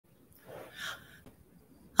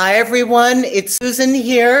Hi, everyone. It's Susan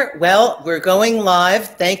here. Well, we're going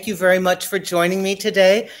live. Thank you very much for joining me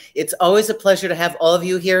today. It's always a pleasure to have all of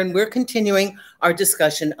you here, and we're continuing our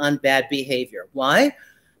discussion on bad behavior. Why?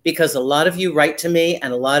 Because a lot of you write to me,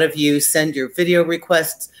 and a lot of you send your video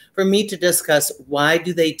requests for me to discuss why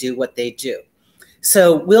do they do what they do.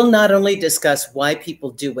 So we'll not only discuss why people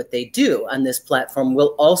do what they do on this platform,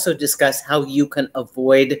 we'll also discuss how you can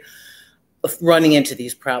avoid running into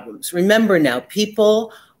these problems. Remember now,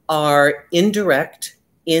 people are indirect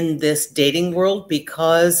in this dating world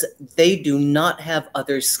because they do not have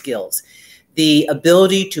other skills. The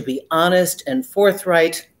ability to be honest and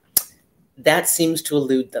forthright, that seems to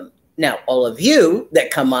elude them. Now, all of you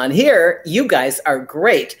that come on here, you guys are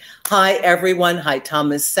great. Hi, everyone. Hi,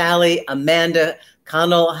 Thomas, Sally, Amanda,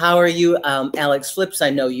 Connell. How are you? Alex Flips, I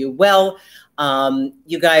know you well.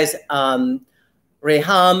 You guys,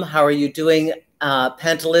 Reham, how are you doing?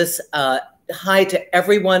 Pantelis, hi to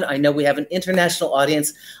everyone. I know we have an international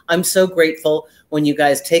audience. I'm so grateful when you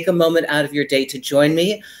guys take a moment out of your day to join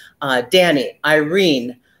me. Danny,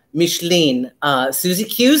 Irene, Micheline, Susie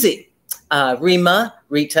Cusey, Rima,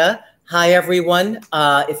 Rita. Hi, everyone.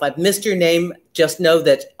 If I've missed your name, just know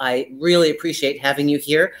that I really appreciate having you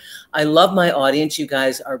here. I love my audience. You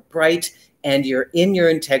guys are bright and you're in your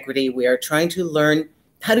integrity. We are trying to learn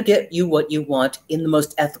how to get you what you want in the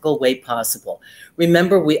most ethical way possible.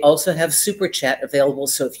 Remember, we also have Super Chat available,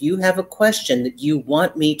 so if you have a question that you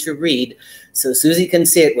want me to read, so Susie can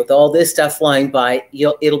see it with all this stuff flying by,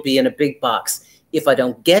 it'll be in a big box. If I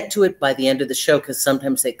don't get to it by the end of the show, because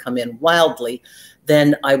sometimes they come in wildly,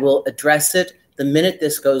 then I will address it. The minute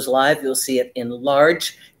this goes live, you'll see it in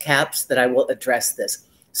large caps that I will address this.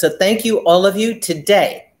 So thank you, all of you.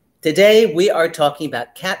 Today we are talking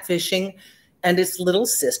about catfishing and its little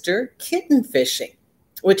sister, kitten fishing,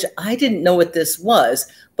 which I didn't know what this was,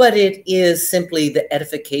 but it is simply the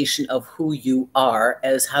edification of who you are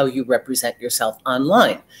as how you represent yourself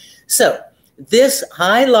online. So this,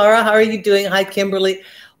 hi, Laura, how are you doing? Hi, Kimberly.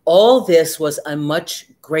 All this was a much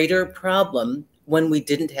greater problem when we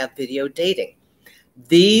didn't have video dating.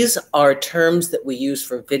 These are terms that we use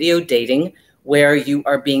for video dating where you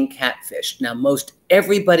are being catfished. Now, most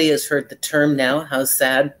everybody has heard the term now, how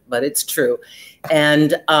sad, but it's true.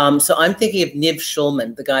 And so I'm thinking of Niv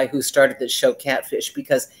Schulman, the guy who started the show Catfish,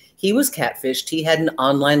 because he was catfished. He had an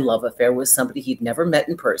online love affair with somebody he'd never met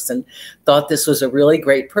in person, thought this was a really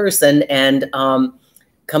great person, and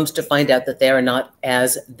comes to find out that they are not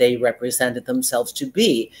as they represented themselves to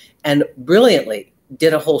be, and brilliantly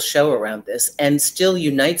did a whole show around this and still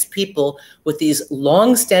unites people with these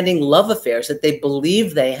long-standing love affairs that they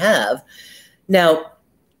believe they have. Now,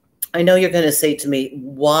 I know you're going to say to me,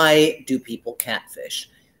 why do people catfish?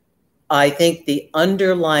 I think the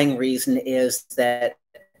underlying reason is that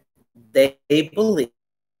they believe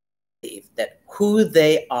that who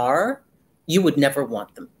they are, you would never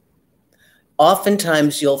want them.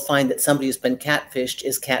 Oftentimes, you'll find that somebody who's been catfished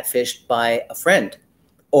is catfished by a friend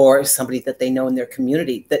or somebody that they know in their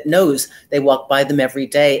community that knows they walk by them every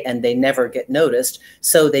day and they never get noticed.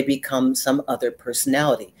 So they become some other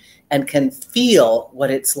personality and can feel what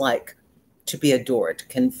it's like to be adored,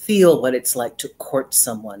 can feel what it's like to court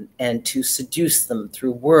someone and to seduce them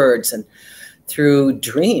through words and through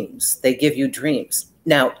dreams. They give you dreams.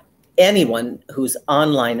 Now, anyone who's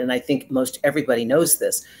online, and I think most everybody knows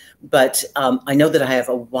this, but I know that I have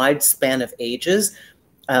a wide span of ages.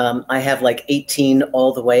 I have like 18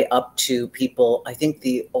 all the way up to people. I think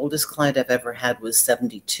the oldest client I've ever had was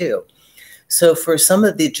 72. So for some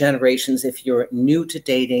of the generations, if you're new to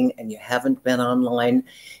dating and you haven't been online,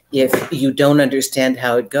 if you don't understand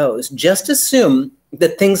how it goes, just assume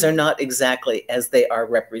that things are not exactly as they are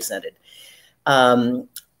represented.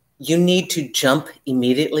 You need to jump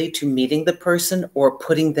immediately to meeting the person or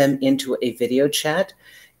putting them into a video chat.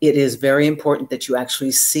 It is very important that you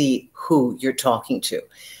actually see who you're talking to.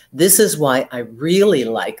 This is why I really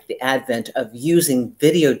like the advent of using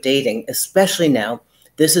video dating, especially now.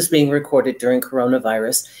 This is being recorded during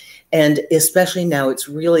coronavirus. And especially now, it's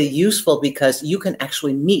really useful because you can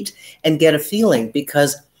actually meet and get a feeling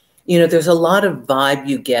because, you know, there's a lot of vibe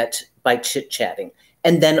you get by chit-chatting.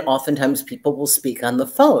 And then oftentimes people will speak on the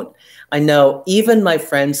phone. I know even my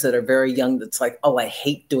friends that are very young, that's like, oh, I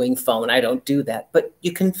hate doing phone. I don't do that. But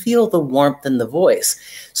you can feel the warmth in the voice.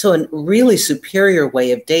 So a really superior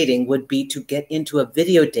way of dating would be to get into a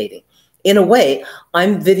video dating. In a way,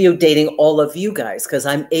 I'm video dating all of you guys because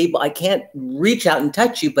I can't reach out and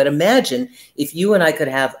touch you, but imagine if you and I could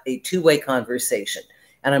have a two-way conversation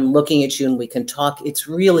and I'm looking at you and we can talk. It's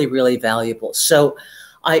really, really valuable. So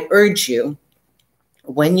I urge you,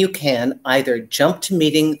 when you can, either jump to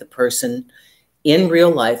meeting the person in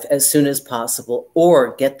real life as soon as possible,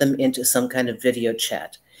 or get them into some kind of video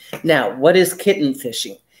chat. Now, what is kitten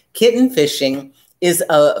fishing? Kitten fishing is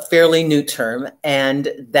a fairly new term,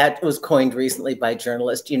 and that was coined recently by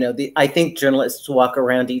journalists. You know, I think journalists walk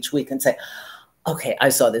around each week and say, okay, I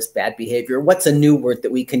saw this bad behavior. What's a new word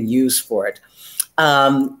that we can use for it?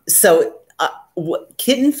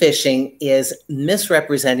 Kitten fishing is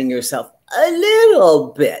misrepresenting yourself a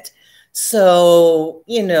little bit. So,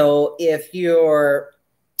 you know, if you're,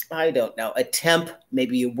 I don't know, a temp,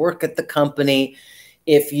 maybe you work at the company.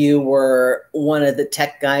 If you were one of the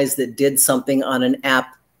tech guys that did something on an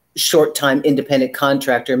app, short-time independent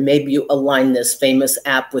contractor, maybe you align this famous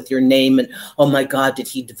app with your name and, oh my God, did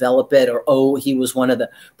he develop it? Or, oh, he was one of the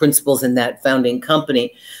principals in that founding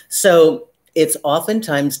company. So it's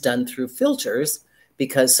oftentimes done through filters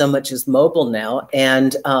because so much is mobile now.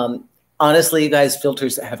 And honestly, you guys,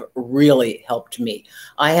 filters have really helped me.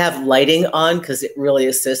 I have lighting on because it really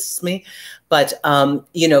assists me. But,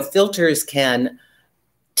 you know, filters can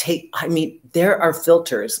I mean, there are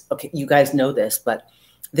filters, okay, you guys know this, but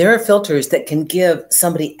there are filters that can give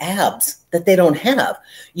somebody abs that they don't have.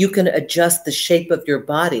 You can adjust the shape of your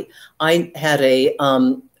body. I had a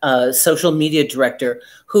social media director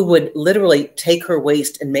who would literally take her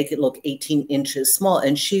waist and make it look 18 inches small.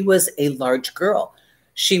 And she was a large girl.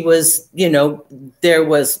 She was, you know, there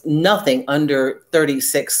was nothing under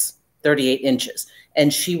 36, 38 inches.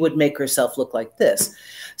 And she would make herself look like this.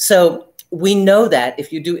 So we know that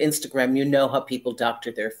if you do Instagram, you know how people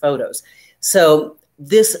doctor their photos. So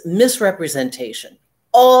this misrepresentation,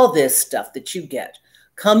 all this stuff that you get,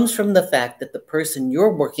 comes from the fact that the person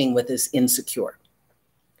you're working with is insecure.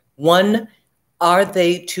 One, are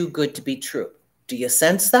they too good to be true? Do you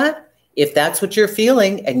sense that? If that's what you're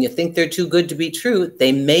feeling and you think they're too good to be true,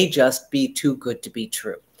 they may just be too good to be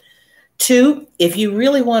true. Two, if you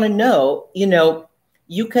really want to know, you know,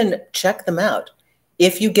 you can check them out.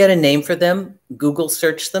 If you get a name for them, Google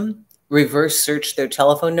search them, reverse search their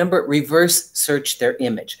telephone number, reverse search their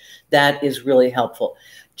image. That is really helpful.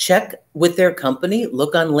 Check with their company,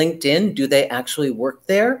 look on LinkedIn. Do they actually work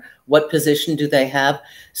there? What position do they have?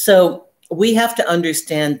 So we have to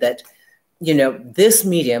understand that, you know, this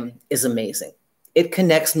medium is amazing. It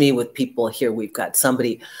connects me with people here. We've got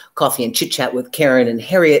somebody, Coffee and Chit Chat with Karen and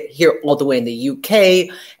Harriet here all the way in the UK.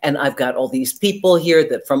 And I've got all these people here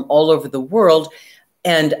that from all over the world.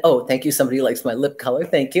 And, oh, thank you. Somebody likes my lip color.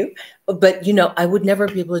 Thank you. But, you know, I would never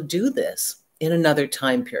be able to do this in another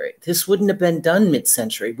time period. This wouldn't have been done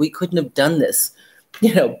mid-century. We couldn't have done this,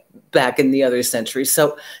 you know, back in the other century.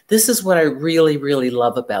 So this is what I really, really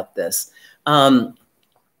love about this.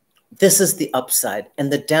 This is the upside.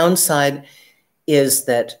 And the downside is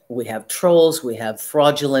that we have trolls, we have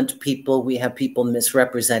fraudulent people, we have people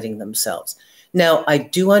misrepresenting themselves. Now, I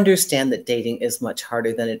do understand that dating is much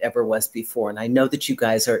harder than it ever was before, and I know that you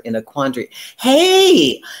guys are in a quandary.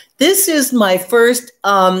 Hey, this is my first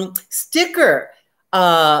sticker,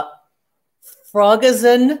 Frogazon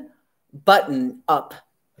button up,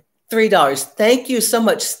 $3. Thank you so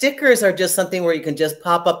much. Stickers are just something where you can just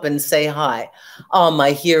pop up and say hi. Oh,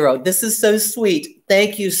 my hero. This is so sweet.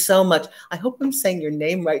 Thank you so much. I hope I'm saying your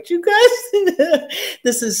name right, you guys.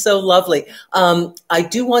 This is so lovely. I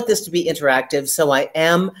do want this to be interactive. So I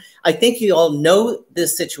think you all know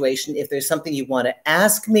this situation. If there's something you want to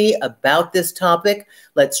ask me about this topic,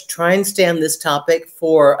 let's try and stay on this topic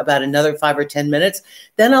for about another 5 or 10 minutes.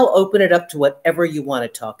 Then I'll open it up to whatever you want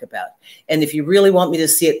to talk about. And if you really want me to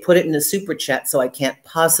see it, put it in a super chat so I can't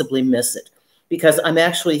possibly miss it, because I'm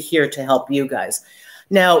actually here to help you guys.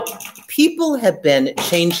 Now, people have been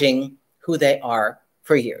changing who they are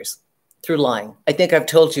for years through lying. I think I've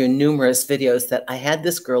told you in numerous videos that I had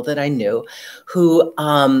this girl that I knew who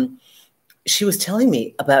she was telling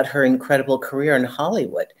me about her incredible career in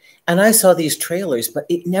Hollywood. And I saw these trailers, but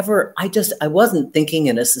it never, I wasn't thinking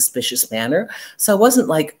in a suspicious manner. So I wasn't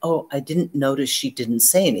like, oh, I didn't notice she didn't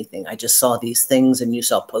say anything. I just saw these things and you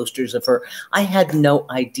saw posters of her. I had no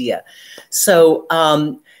idea. So,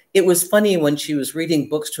 it was funny when she was reading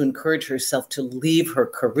books to encourage herself to leave her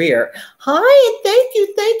career. Hi, thank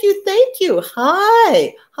you, thank you, thank you.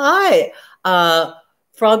 Hi, hi.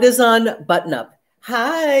 Frogazon button up.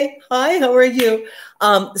 Hi, hi, how are you?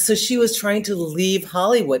 So she was trying to leave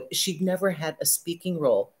Hollywood. She'd never had a speaking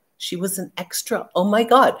role. She was an extra. Oh my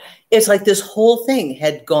God. It's like this whole thing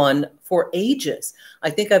had gone for ages. I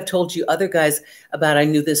think I've told you other guys about, I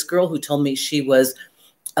knew this girl who told me she was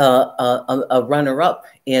a runner-up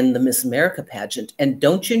in the Miss America pageant. And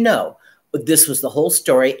don't you know, this was the whole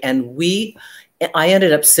story. And I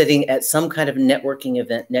ended up sitting at some kind of networking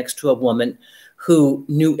event next to a woman who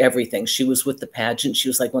knew everything. She was with the pageant. She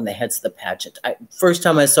was like one of the heads of the pageant. First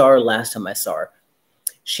time I saw her, last time I saw her.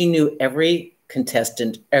 She knew every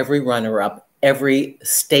contestant, every runner-up, every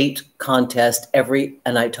state contest,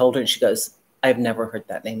 and I told her, and she goes, I've never heard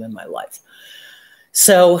that name in my life.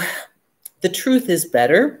 So the truth is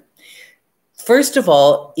better. First of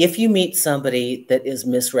all, if you meet somebody that is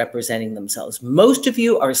misrepresenting themselves, most of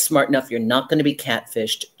you are smart enough, you're not going to be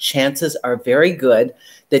catfished. Chances are very good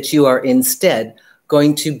that you are instead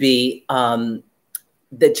going to be,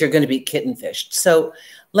 that you're going to be kitten fished. So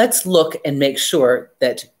let's look and make sure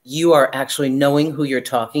that you are actually knowing who you're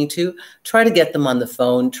talking to. Try to get them on the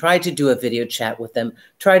phone. Try to do a video chat with them.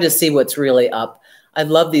 Try to see what's really up. I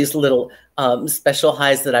love these little special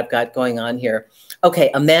highs that I've got going on here.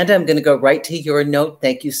 Okay, Amanda, I'm going to go right to your note.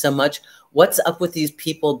 Thank you so much. What's up with these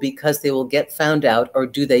people because they will get found out, or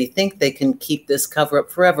do they think they can keep this cover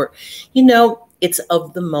up forever? You know, it's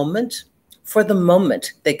of the moment. For the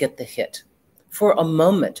moment, they get the hit. For a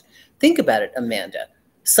moment. Think about it, Amanda.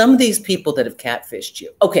 Some of these people that have catfished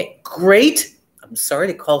you. Okay, great. I'm sorry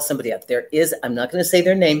to call somebody out. There is, I'm not going to say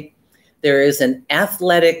their name. There is an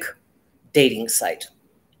athletic dating site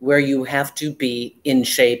where you have to be in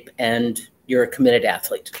shape and you're a committed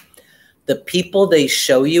athlete. The people they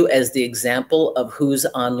show you as the example of who's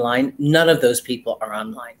online, none of those people are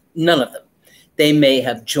online. None of them. They may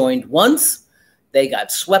have joined once, they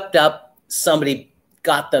got swept up, somebody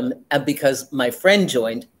got them because my friend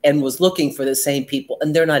joined and was looking for the same people,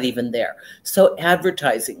 and they're not even there. So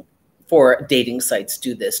advertising for dating sites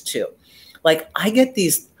do this too. Like, I get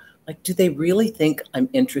these, like, do they really think I'm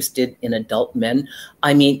interested in adult men?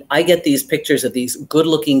 I mean, I get these pictures of these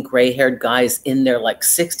good-looking gray-haired guys in their like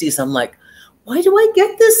 60s. I'm like, why do I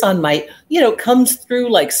get this on my, comes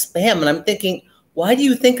through like spam? And I'm thinking, why do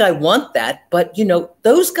you think I want that? But,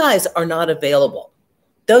 those guys are not available.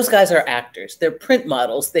 Those guys are actors. They're print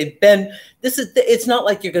models. They've been, it's not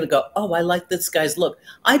like you're going to go, oh, I like this guy's look.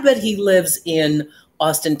 I bet he lives in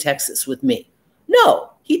Austin, Texas with me.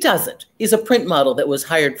 No, he doesn't. He's a print model that was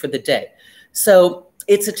hired for the day. So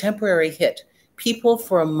it's a temporary hit. People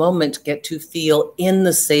for a moment get to feel in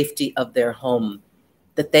the safety of their home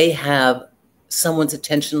that they have someone's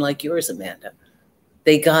attention like yours, Amanda.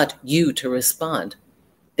 They got you to respond.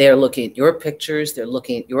 They're looking at your pictures. They're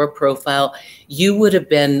looking at your profile. You would have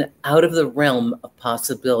been out of the realm of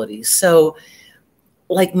possibilities. So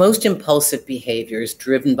like most impulsive behaviors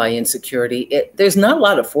driven by insecurity, there's not a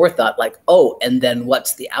lot of forethought like, oh, and then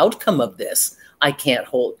what's the outcome of this? I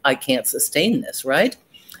can't sustain this, right?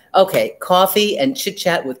 Okay, coffee and chit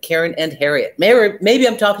chat with Karen and Harriet. Maybe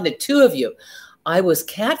I'm talking to two of you. I was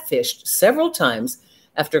catfished several times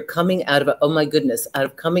after coming out of a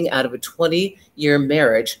 20-year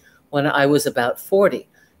marriage when I was about 40.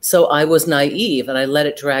 So I was naive and I let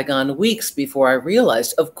it drag on weeks before I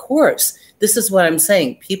realized, of course, this is what I'm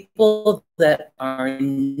saying. People that are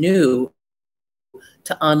new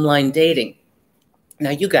to online dating. Now,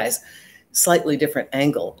 you guys, slightly different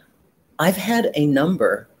angle. I've had a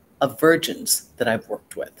number of virgins that I've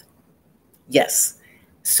worked with. Yes,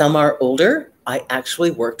 some are older. I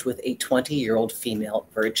actually worked with a 20-year-old female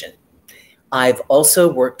virgin. I've also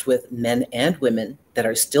worked with men and women that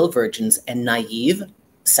are still virgins and naive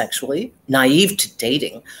sexually, naive to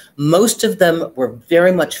dating. Most of them were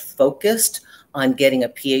very much focused on getting a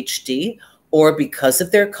PhD, or because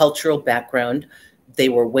of their cultural background, they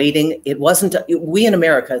were waiting. It wasn't, we in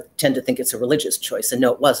America tend to think it's a religious choice, and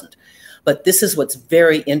no, it wasn't. But this is what's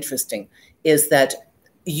very interesting, is that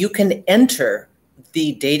you can enter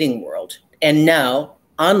the dating world. And now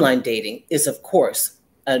online dating is, of course,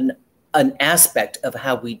 an aspect of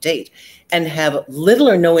how we date, and have little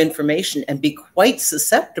or no information and be quite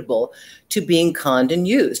susceptible to being conned and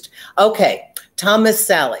used. Okay, Thomas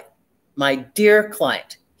Sally, my dear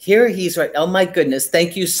client, here he's right. Oh my goodness,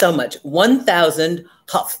 thank you so much. 1,000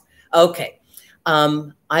 huff. Okay,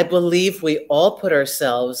 I believe we all put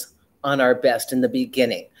ourselves on our best in the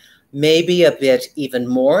beginning. Maybe a bit even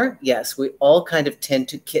more. Yes, we all kind of tend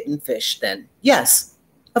to kitten fish then. Yes,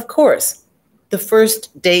 of course. The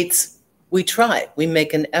first dates, we try, we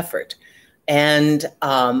make an effort. And,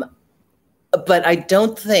 but I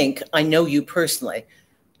don't think, I know you personally,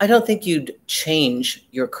 I don't think you'd change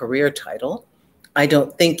your career title. I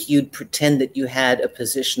don't think you'd pretend that you had a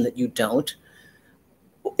position that you don't.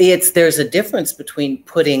 There's a difference between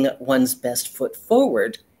putting one's best foot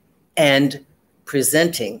forward and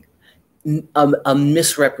presenting a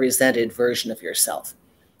misrepresented version of yourself.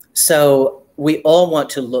 So we all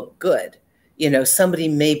want to look good. Somebody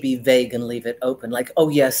may be vague and leave it open, like, oh,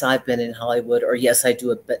 yes, I've been in Hollywood, or yes, I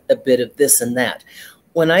do a bit of this and that.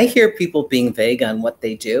 When I hear people being vague on what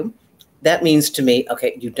they do, that means to me,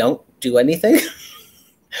 okay, you don't do anything.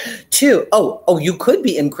 Two, oh, you could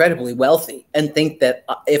be incredibly wealthy and think that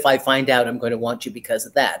if I find out, I'm going to want you because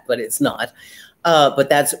of that, but it's not. But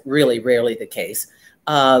that's really rarely the case.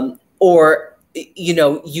 Or, you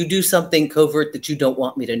know, you do something covert that you don't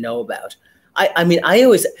want me to know about. I mean, I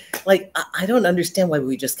always, like, I don't understand why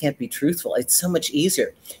we just can't be truthful. It's so much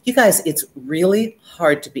easier. You guys, it's really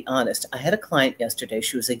hard to be honest. I had a client yesterday.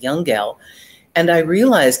 She was a young gal. And I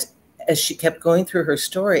realized as she kept going through her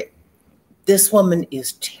story, this woman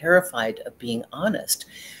is terrified of being honest.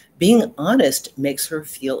 Being honest makes her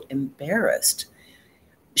feel embarrassed.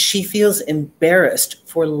 She feels embarrassed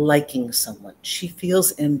for liking someone. She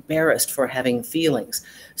feels embarrassed for having feelings.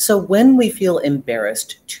 So when we feel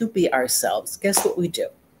embarrassed to be ourselves, guess what we do?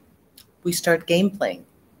 We start game playing.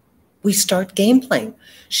 We start game playing.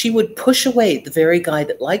 She would push away the very guy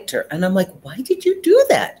that liked her. And I'm like, why did you do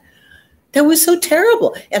that? That was so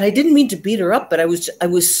terrible. And I didn't mean to beat her up, but I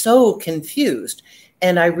was so confused.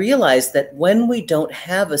 And I realized that when we don't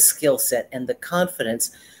have a skill set and the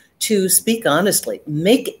confidence to speak honestly,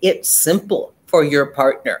 make it simple for your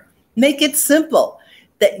partner. Make it simple.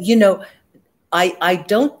 That, you know, I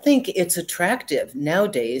don't think it's attractive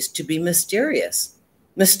nowadays to be mysterious.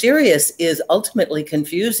 Mysterious is ultimately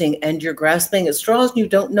confusing, and you're grasping at straws and you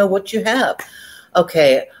don't know what you have.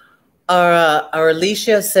 Okay, our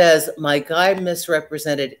Alicia says, my guy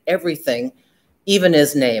misrepresented everything, even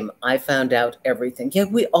his name. I found out everything. Yeah,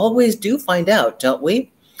 we always do find out, don't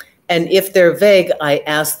we? And if they're vague, I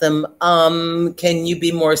ask them, can you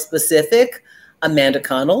be more specific? Amanda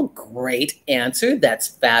Connell, great answer. That's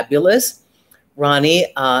fabulous. Ronnie,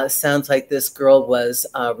 sounds like this girl was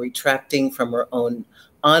retracting from her own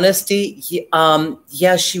honesty.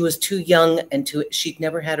 Yeah, she was too young and she'd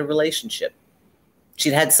never had a relationship.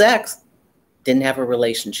 She'd had sex, didn't have a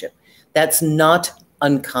relationship. That's not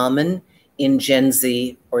uncommon in Gen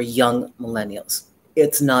Z or young millennials.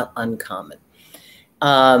 It's not uncommon.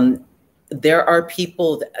 There are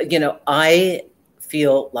people that, you know, I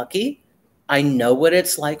feel lucky. I know what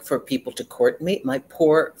it's like for people to court me. My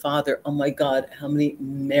poor father, oh my God, how many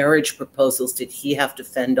marriage proposals did he have to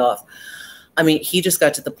fend off? I mean, he just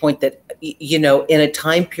got to the point that, you know, in a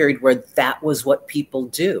time period where that was what people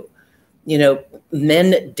do. You know,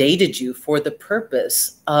 men dated you for the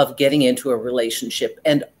purpose of getting into a relationship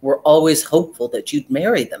and were always hopeful that you'd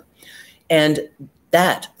marry them. And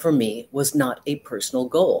that, for me, was not a personal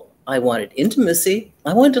goal. I wanted intimacy.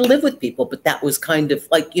 I wanted to live with people, but that was kind of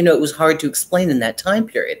like, you know, it was hard to explain in that time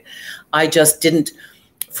period. I just didn't,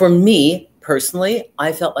 for me personally,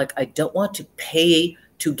 I felt like I don't want to pay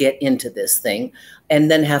to get into this thing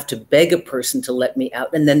and then have to beg a person to let me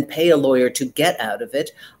out and then pay a lawyer to get out of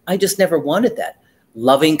it. I just never wanted that.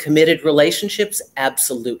 Loving, committed relationships,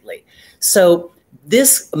 absolutely. So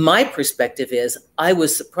my perspective is, I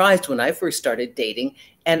was surprised when I first started dating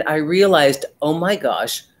and I realized, oh my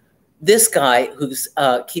gosh, this guy who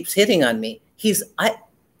keeps hitting on me, he's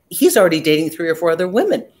already dating 3 or 4 other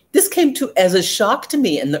women. This came as a shock to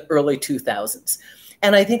me in the early 2000s.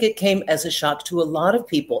 And I think it came as a shock to a lot of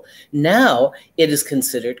people. Now it is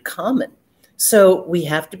considered common. So we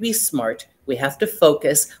have to be smart. We have to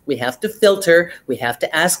focus. We have to filter. We have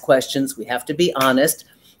to ask questions. We have to be honest.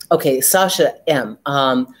 Okay, Sasha M.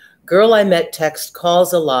 Girl I met text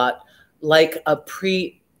calls a lot, like a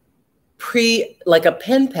like a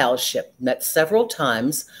pen pal ship. Met several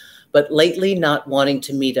times, but lately not wanting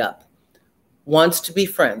to meet up. Wants to be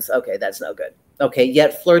friends. Okay, that's no good. Okay,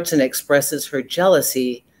 yet flirts and expresses her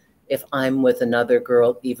jealousy if I'm with another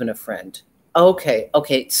girl, even a friend.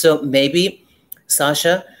 Okay, so maybe,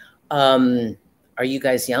 Sasha, are you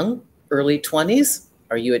guys young? Early 20s?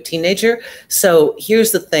 Are you a teenager? So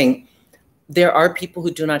here's the thing. There are people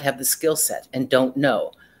who do not have the skill set and don't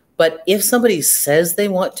know. But if somebody says they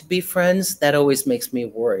want to be friends, that always makes me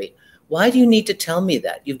worry. Why do you need to tell me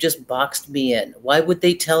that? You've just boxed me in. Why would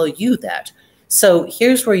they tell you that? So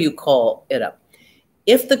here's where you call it up.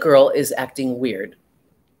 If the girl is acting weird,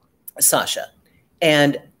 Sasha,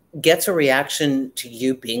 and gets a reaction to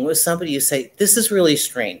you being with somebody, you say, this is really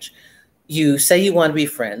strange. You say you want to be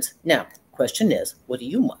friends. Now, question is, what do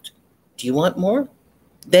you want? Do you want more?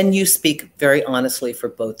 Then you speak very honestly for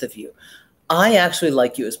both of you. I actually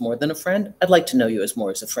like you as more than a friend. I'd like to know you as more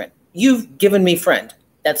as a friend. You've given me friend.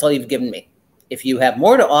 That's all you've given me. If you have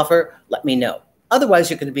more to offer, let me know. Otherwise,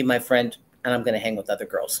 you're going to be my friend and I'm going to hang with other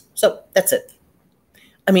girls. So that's it.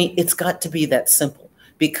 I mean, it's got to be that simple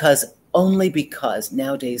only because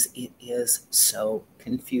nowadays it is so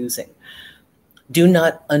confusing. Do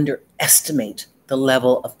not underestimate the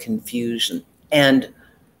level of confusion and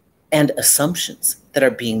assumptions that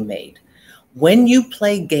are being made. When you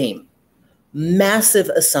play game, Massive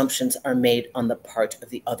assumptions are made on the part of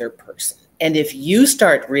the other person. And if you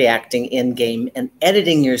start reacting in game and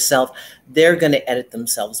editing yourself, they're going to edit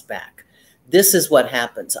themselves back. This is what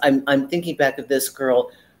happens. I'm thinking back of this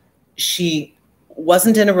girl. She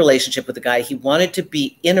wasn't in a relationship with a guy. He wanted to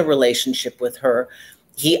be in a relationship with her.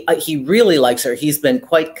 He really likes her. He's been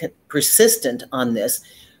quite persistent on this.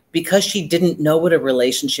 Because she didn't know what a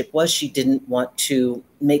relationship was, she didn't want to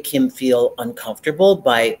make him feel uncomfortable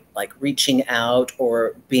by like reaching out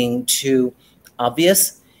or being too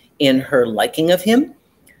obvious in her liking of him.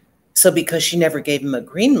 So because she never gave him a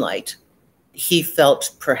green light, he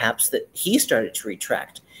felt perhaps that he started to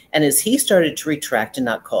retract. And as he started to retract and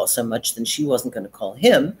not call so much, then she wasn't going to call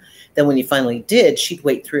him. Then when he finally did, she'd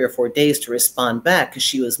wait 3 or 4 days to respond back because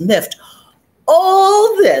she was miffed.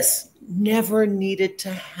 All this never needed to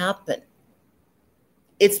happen.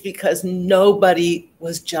 It's because nobody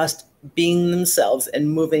was just being themselves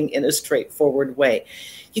and moving in a straightforward way.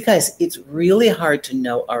 You guys, it's really hard to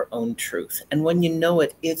know our own truth. And when you know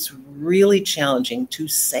it, it's really challenging to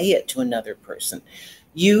say it to another person.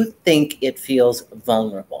 You think it feels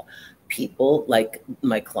vulnerable. People like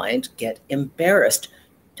my client get embarrassed.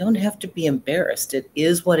 Don't have to be embarrassed. It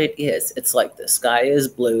is what it is. It's like the sky is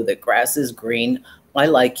blue, the grass is green. I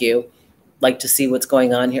like you. Like to see what's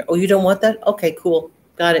going on here. Oh, you don't want that? Okay, cool.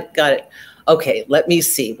 Got it. Got it. Okay, let me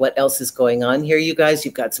see what else is going on here, you guys.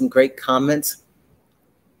 You've got some great comments.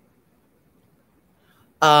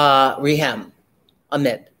 Reham,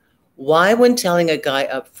 Ahmed, why when telling a guy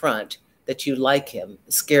up front that you like him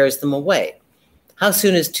scares them away? How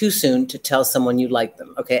soon is too soon to tell someone you like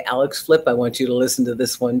them? Okay, Alex Flip, I want you to listen to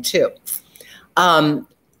this one too.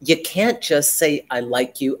 You can't just say, I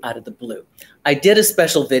like you out of the blue. I did a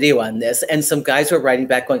special video on this, and some guys were writing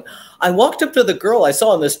back going, I walked up to the girl I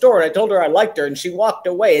saw in the store, and I told her I liked her, and she walked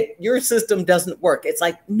away. Your system doesn't work. It's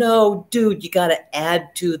like, no, dude, you got to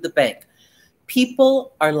add to the bank.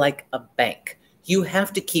 People are like a bank. You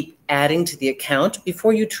have to keep adding to the account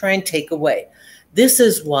before you try and take away. This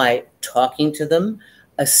is why talking to them,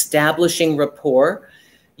 establishing rapport,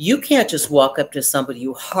 you can't just walk up to somebody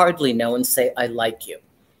you hardly know and say, I like you.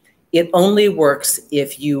 It only works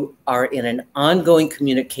if you are in an ongoing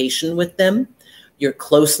communication with them. You're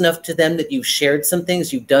close enough to them that you've shared some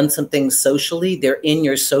things, you've done some things socially, they're in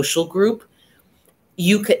your social group.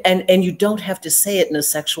 You could, and you don't have to say it in a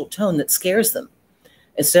sexual tone that scares them.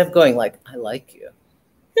 Instead of going like, I like you.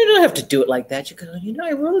 You don't have to do it like that. You go, you know,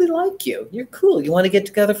 I really like you. You're cool. You want to get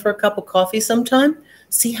together for a cup of coffee sometime?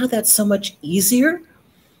 See how that's so much easier?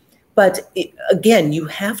 But again, you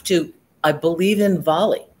have to, I believe in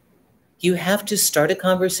volley. You have to start a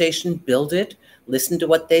conversation, build it, listen to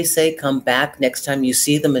what they say, come back next time you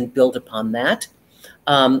see them and build upon that.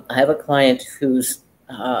 I have a client who's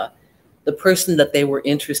the person that they were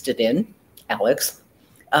interested in, Alex,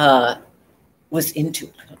 was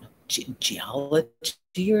into, I don't know,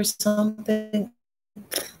 geology or something.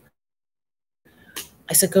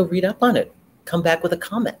 I said, go read up on it. Come back with a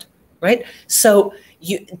comment, right? So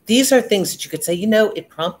these are things that you could say, you know, it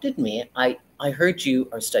prompted me. I heard you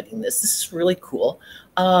are studying this. This is really cool.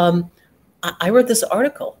 I wrote this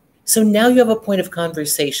article. So now you have a point of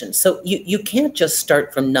conversation. So you can't just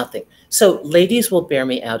start from nothing. So ladies will bear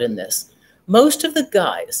me out in this. Most of the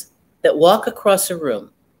guys that walk across a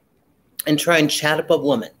room and try and chat up a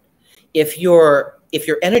woman, if your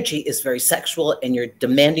energy is very sexual and you're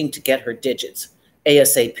demanding to get her digits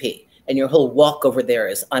ASAP, and your whole walk over there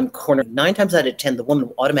is I'm cornered, 9 times out of 10, the woman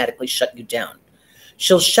will automatically shut you down.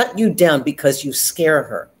 She'll shut you down because you scare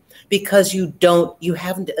her, because you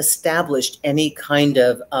haven't established any kind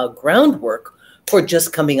of groundwork for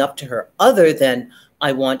just coming up to her other than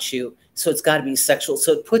I want you. So it's got to be sexual.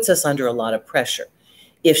 So it puts us under a lot of pressure.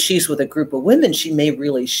 If she's with a group of women, she may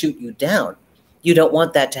really shoot you down. You don't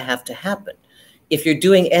want that to happen. If you're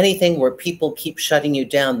doing anything where people keep shutting you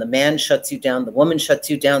down, the man shuts you down, the woman shuts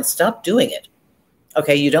you down, stop doing it.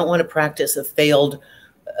 Okay, you don't want to practice a failed,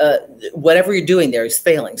 whatever you're doing there is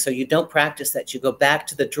failing. So you don't practice that. You go back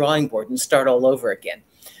to the drawing board and start all over again.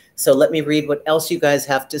 So let me read what else you guys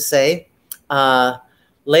have to say.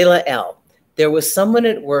 Layla L. There was someone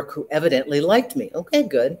at work who evidently liked me. Okay,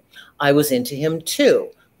 good. I was into him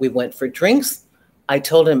too. We went for drinks. I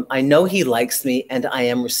told him, I know he likes me and I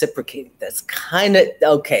am reciprocating. That's kind of,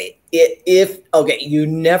 okay. Okay, you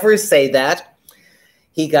never say that.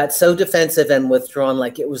 He got so defensive and withdrawn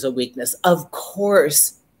like it was a weakness. Of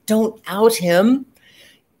course, don't out him.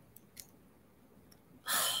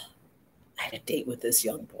 I had a date with this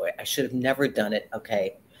young boy. I should have never done it,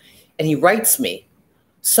 okay? And he writes me,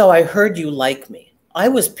 so I heard you like me. I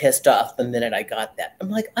was pissed off the minute I got that. I'm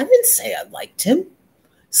like, I didn't say I liked him.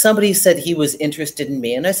 Somebody said he was interested in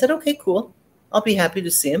me, and I said, okay, cool. I'll be happy to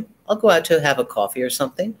see him. I'll go out to have a coffee or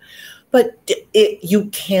something. But you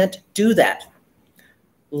can't do that.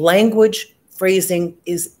 Language, phrasing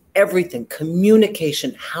is everything.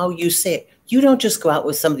 Communication, how you say it. You don't just go out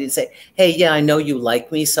with somebody and say, hey, yeah, I know you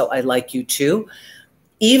like me, so I like you too.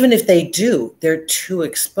 Even if they do, they're too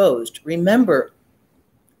exposed. Remember,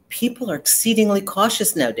 people are exceedingly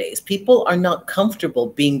cautious nowadays. People are not comfortable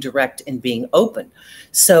being direct and being open.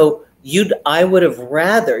 So I would have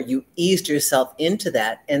rather you eased yourself into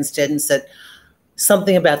that instead and said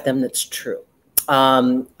something about them that's true.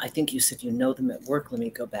 I think you said you know them at work. Let me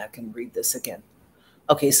go back and read this again.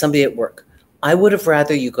 Okay, somebody at work. I would have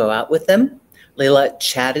rather you go out with them. Layla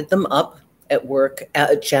chatted them up at work,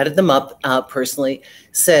 chatted them up personally,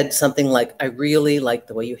 said something like, I really like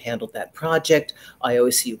the way you handled that project. I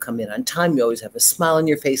always see you come in on time. You always have a smile on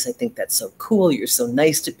your face. I think that's so cool. You're so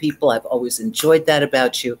nice to people. I've always enjoyed that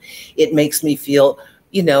about you. It makes me feel,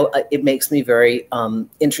 it makes me very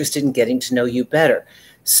interested in getting to know you better.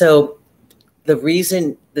 So the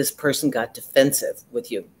reason this person got defensive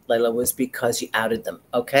with you, Layla, was because you outed them,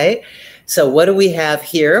 okay? So what do we have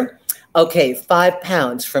here? Okay,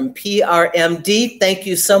 £5 from PRMD. Thank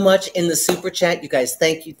you so much in the super chat. You guys,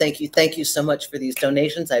 thank you so much for these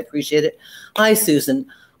donations. I appreciate it. Hi, Susan.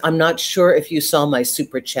 I'm not sure if you saw my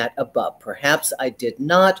super chat above. Perhaps I did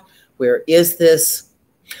not. Where is this?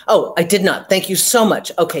 Oh, I did not. Thank you so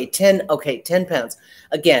much. Okay, 10 pounds.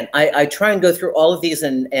 Again, I try and go through all of these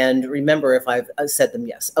and remember if I've said them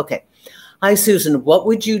yes. Okay. Hi, Susan. What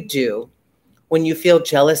would you do when you feel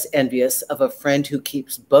jealous, envious of a friend who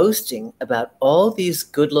keeps boasting about all these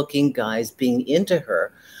good-looking guys being into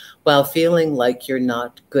her while feeling like you're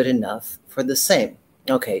not good enough for the same?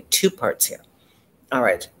 Okay, 2 parts here. All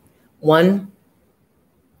right. 1,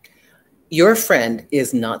 your friend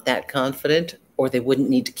is not that confident, or they wouldn't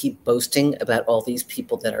need to keep boasting about all these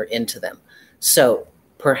people that are into them. So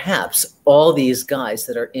perhaps all these guys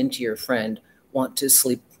that are into your friend want to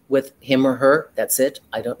sleep with him or her. That's it.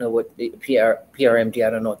 I don't know what PRMD, I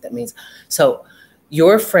don't know what that means. So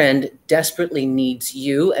your friend desperately needs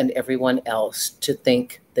you and everyone else to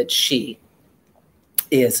think that she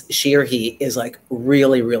or he is like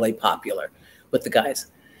really, really popular with the guys.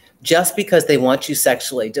 Just because they want you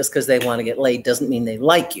sexually, just because they want to get laid, doesn't mean they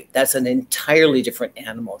like you. That's an entirely different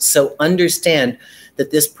animal. So understand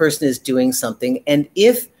that this person is doing something. And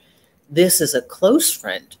if this is a close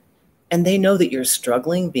friend, and they know that you're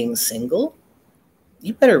struggling being single,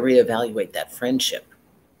 you better reevaluate that friendship,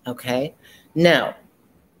 okay? Now,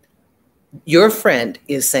 your friend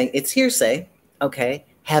is saying, it's hearsay, okay?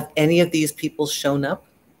 Have any of these people shown up?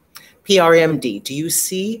 PRMD, do you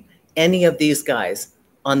see any of these guys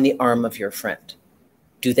on the arm of your friend?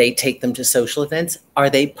 Do they take them to social events? Are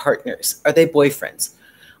they partners? Are they boyfriends?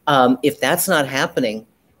 If that's not happening,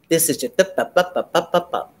 this is just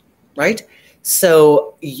right?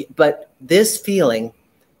 So, but this feeling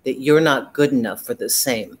that you're not good enough for the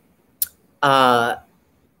same,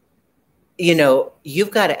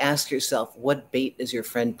 you've got to ask yourself, what bait is your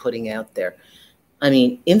friend putting out there? I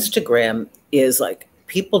mean, Instagram is like,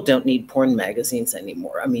 people don't need porn magazines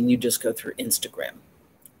anymore. I mean, you just go through Instagram.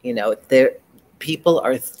 People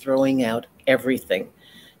are throwing out everything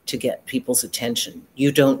to get people's attention.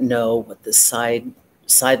 You don't know what the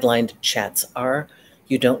sidelined chats are.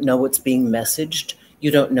 You don't know what's being messaged.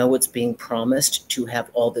 You don't know what's being promised to have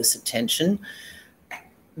all this attention.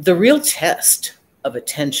 The real test of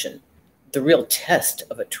attention, the real test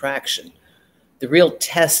of attraction, the real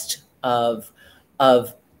test of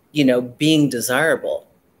being desirable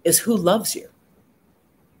is who loves you.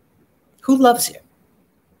 Who loves you?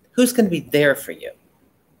 Who's going to be there for you?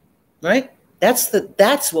 Right?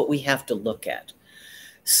 That's what we have to look at.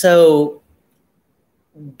 So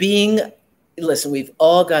listen, we've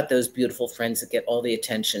all got those beautiful friends that get all the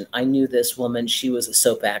attention. I knew this woman. She was a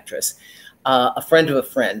soap actress, a friend of a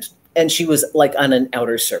friend, and she was like on an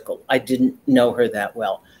outer circle. I didn't know her that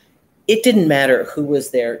well. It didn't matter who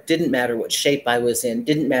was there, didn't matter what shape I was in,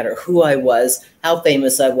 didn't matter who I was, how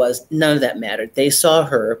famous I was, none of that mattered. They saw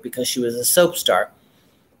her because she was a soap star.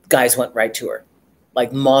 Guys went right to her,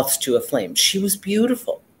 like moths to a flame. She was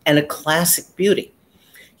beautiful and a classic beauty.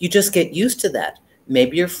 You just get used to that.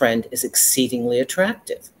 Maybe your friend is exceedingly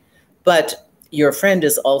attractive, but your friend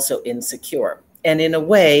is also insecure. And in a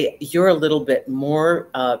way, you're a little bit more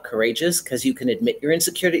courageous because you can admit your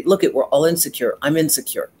insecurity. Look, we're all insecure. I'm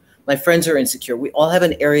insecure. My friends are insecure. We all have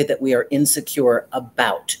an area that we are insecure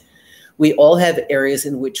about. We all have areas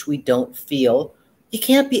in which we don't feel. You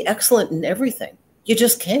can't be excellent in everything. You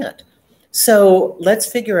just can't. So let's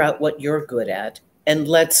figure out what you're good at, and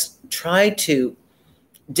let's try to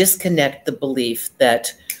disconnect the belief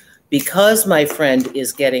that because my friend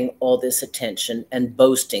is getting all this attention and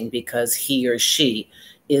boasting because he or she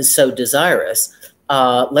is so desirous,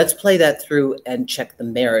 let's play that through and check the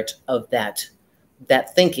merit of that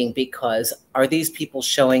thinking, because are these people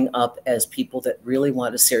showing up as people that really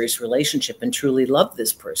want a serious relationship and truly love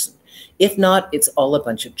this person? If not, it's all a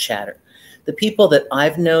bunch of chatter. The people that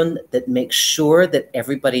I've known that make sure that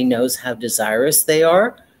everybody knows how desirous they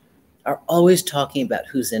are always talking about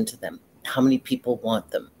who's into them, how many people want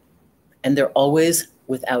them. And they're always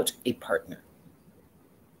without a partner,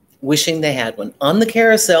 wishing they had one on the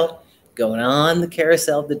carousel, going on the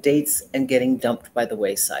carousel, the dates, and getting dumped by the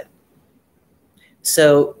wayside.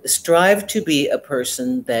 So strive to be a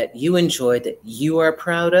person that you enjoy, that you are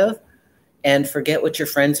proud of, and forget what your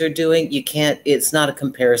friends are doing. You can't, it's not a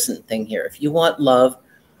comparison thing here. If you want love,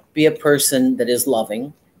 be a person that is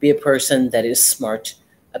loving, be a person that is smart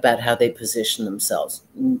about how they position themselves.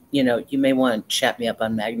 You know, you may want to chat me up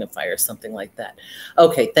on Magnifi or something like that.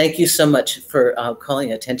 Okay, thank you so much for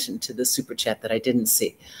calling attention to the super chat that I didn't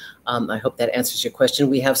see. I hope that answers your question.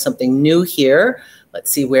 We have something new here. Let's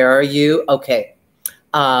see, where are you? Okay,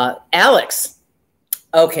 Alex.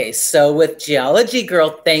 Okay, so with Geology Girl,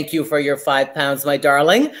 thank you for your 5 pounds, my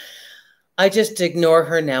darling. I just ignore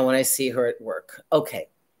her now when I see her at work. Okay,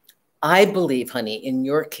 I believe, honey, in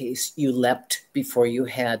your case, you leapt before you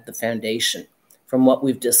had the foundation from what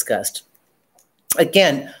we've discussed.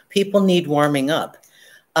 Again, people need warming up.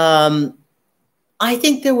 I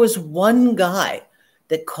think there was one guy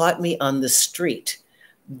that caught me on the street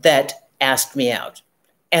that asked me out.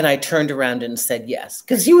 And I turned around and said yes,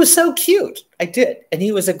 because he was so cute. I did. And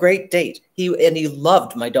he was a great date. He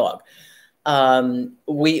loved my dog.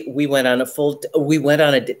 We went on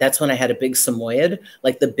a, that's when I had a big Samoyed,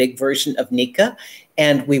 like the big version of Nika.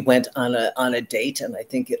 And we went on a date, and I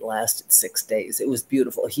think it lasted 6 days. It was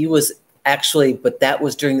beautiful. He was actually, but that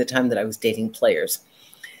was during the time that I was dating players.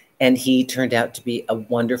 And he turned out to be a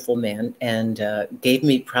wonderful man and gave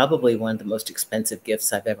me probably one of the most expensive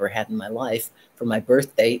gifts I've ever had in my life for my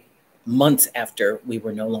birthday, months after we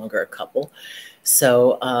were no longer a couple.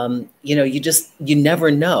 So, you know, you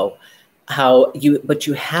never know but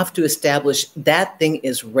you have to establish that thing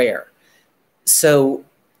is rare. So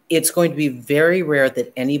it's going to be very rare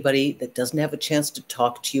that anybody that doesn't have a chance to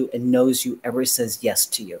talk to you and knows you ever says yes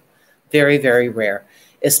to you. Very, very rare,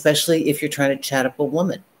 especially if you're trying to chat up a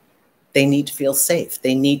woman. They need to feel safe.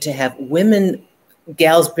 They need to have women,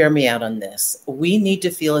 gals, bear me out on this. We need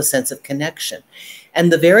to feel a sense of connection.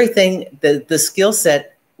 And the very thing, the skill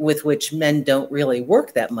set with which men don't really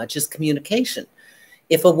work that much is communication.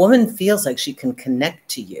 If a woman feels like she can connect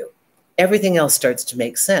to you, everything else starts to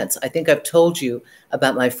make sense. I think I've told you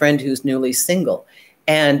about my friend who's newly single,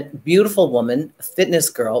 and beautiful woman, fitness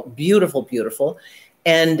girl, beautiful, beautiful,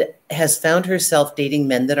 and has found herself dating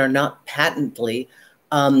men that are not patently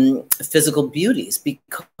physical beauties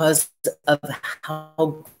because of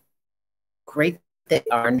how great they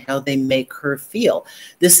are and how they make her feel.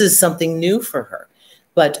 This is something new for her,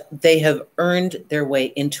 but they have earned their way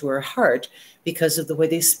into her heart because of the way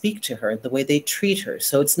they speak to her, the way they treat her.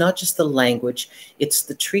 So it's not just the language, it's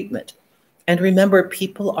the treatment. And remember,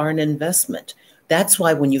 people are an investment. That's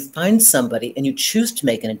why when you find somebody and you choose to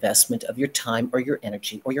make an investment of your time or your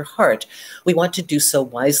energy or your heart, we want to do so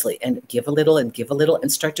wisely and give a little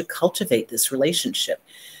and start to cultivate this relationship.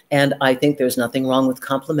 And I think there's nothing wrong with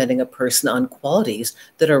complimenting a person on qualities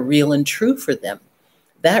that are real and true for them.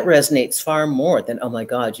 That resonates far more than, oh my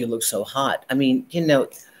God, you look so hot. I mean, you know,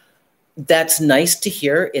 that's nice to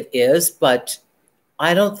hear, it is, but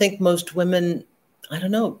I don't think most women, I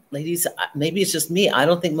don't know, ladies, maybe it's just me. I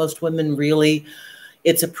don't think most women really,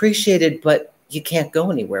 it's appreciated, but you can't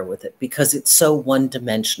go anywhere with it because it's so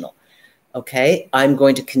one-dimensional. Okay, I'm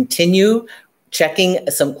going to continue checking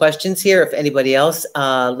some questions here. If anybody else,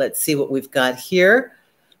 let's see what we've got here.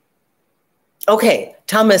 Okay,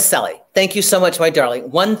 Thomas Sally, thank you so much, my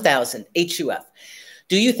darling. 1000 HUF.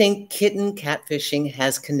 Do you think kitten catfishing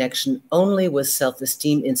has connection only with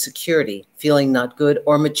self-esteem insecurity, feeling not good,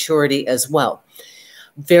 or maturity as well?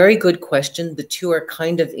 Very good question. The two are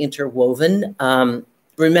kind of interwoven.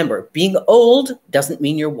 Remember, being old doesn't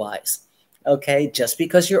mean you're wise. Okay, just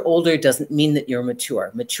because you're older doesn't mean that you're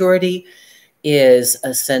mature. Maturity is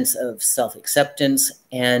a sense of self-acceptance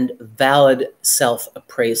and valid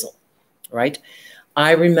self-appraisal, right?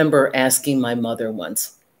 I remember asking my mother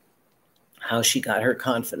once how she got her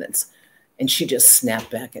confidence, and she just snapped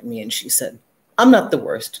back at me and she said, I'm not the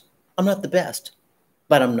worst. I'm not the best,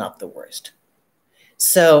 but I'm not the worst.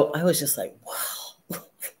 So I was just like, wow.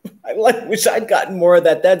 wish I'd gotten more of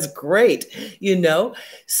that. That's great,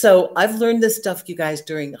 So I've learned this stuff, you guys,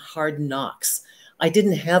 during hard knocks. I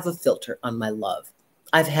didn't have a filter on my love.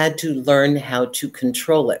 I've had to learn how to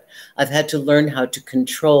control it. I've had to learn how to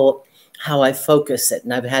control how I focus it.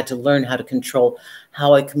 And I've had to learn how to control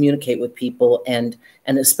how I communicate with people and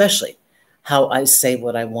especially how I say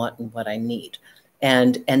what I want and what I need.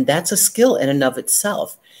 And that's a skill in and of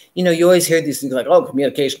itself. You always hear these things like, oh,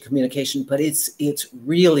 communication, but it's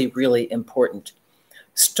really, really important.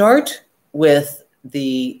 Start with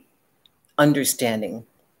the understanding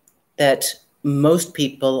that most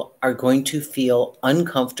people are going to feel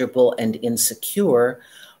uncomfortable and insecure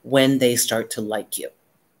when they start to like you.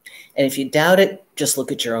 And if you doubt it, just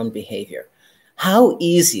look at your own behavior. How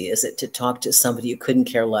easy is it to talk to somebody you couldn't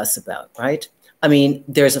care less about, right? I mean,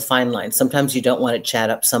 there's a fine line. Sometimes you don't want to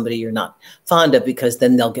chat up somebody you're not fond of because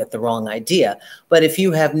then they'll get the wrong idea. But if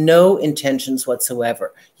you have no intentions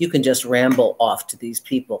whatsoever, you can just ramble off to these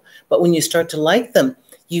people. But when you start to like them,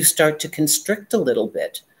 you start to constrict a little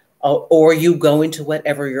bit. Or you go into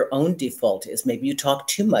whatever your own default is. Maybe you talk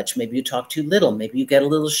too much. Maybe you talk too little. Maybe you get a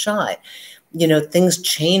little shy. Things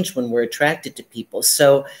change when we're attracted to people.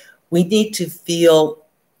 So we need to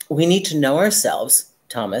know ourselves.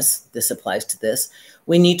 Thomas, this applies to this.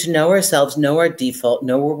 We need to know ourselves, know our default,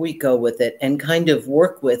 know where we go with it, and kind of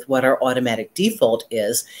work with what our automatic default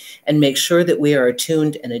is and make sure that we are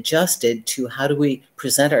attuned and adjusted to how do we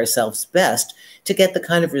present ourselves best to get the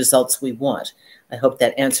kind of results we want. I hope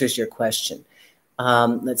that answers your question.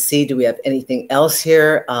 Let's see, do we have anything else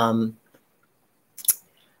here?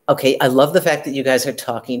 Okay, I love the fact that you guys are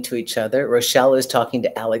talking to each other. Rochelle is talking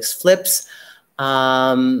to Alex Flips.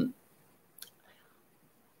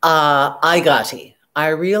 Igati, I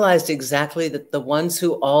realized exactly that the ones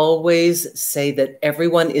who always say that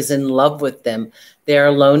everyone is in love with them, they are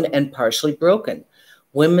alone and partially broken.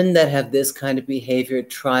 Women that have this kind of behavior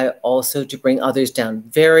try also to bring others down.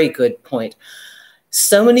 Very good point.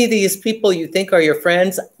 So many of these people you think are your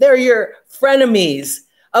friends, they're your frenemies.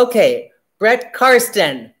 Okay, Brett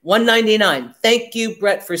Karsten, $1.99. Thank you,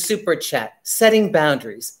 Brett, for Super Chat. Setting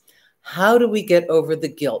boundaries. How do we get over the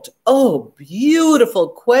guilt? Oh, beautiful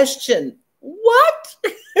question. What?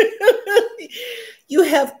 You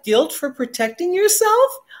have guilt for protecting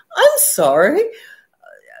yourself? I'm sorry.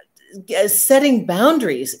 Setting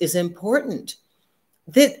boundaries is important.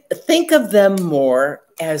 Think of them more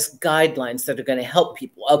as guidelines that are going to help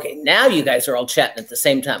people. Okay, now you guys are all chatting at the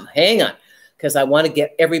same time. Hang on, because I want to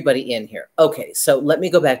get everybody in here. Okay, so let me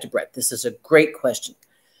go back to Brett. This is a great question.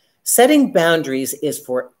 Setting boundaries is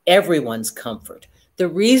for everyone's comfort. The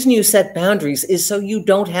reason you set boundaries is so you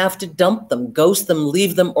don't have to dump them, ghost them,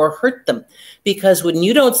 leave them, or hurt them. Because when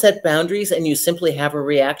you don't set boundaries and you simply have a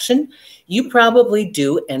reaction, you probably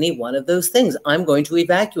do any one of those things. I'm going to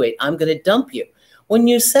evacuate. I'm going to dump you. When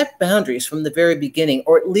you set boundaries from the very beginning,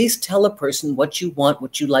 or at least tell a person what you want,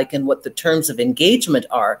 what you like, and what the terms of engagement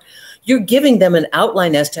are, you're giving them an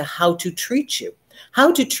outline as to how to treat you.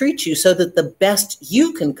 How to treat you so that the best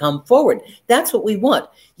you can come forward. That's what we want.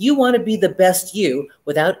 You want to be the best you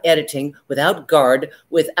without editing, without guard,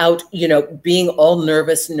 without, being all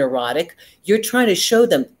nervous and neurotic. You're trying to show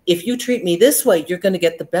them, if you treat me this way, you're going to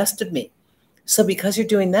get the best of me. So because you're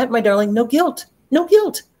doing that, my darling, no guilt, no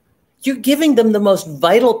guilt. You're giving them the most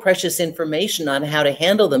vital, precious information on how to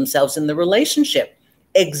handle themselves in the relationship.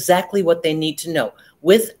 Exactly what they need to know.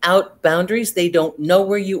 Without boundaries, they don't know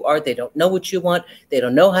where you are. They don't know what you want. They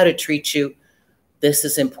don't know how to treat you. This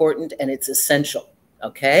is important and it's essential.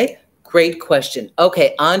 Okay? Great question.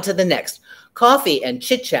 Okay, on to the next. Coffee and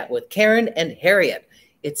chit chat with Karen and Harriet.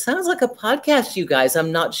 It sounds like a podcast, you guys.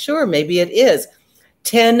 I'm not sure. Maybe it is.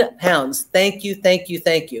 10 pounds. Thank you, thank you,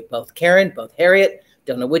 thank you. Both Karen, both Harriet.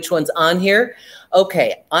 Don't know which one's on here.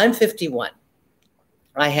 Okay, I'm 51.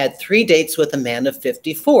 I had 3 dates with a man of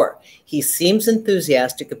 54. He seems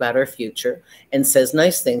enthusiastic about our future and says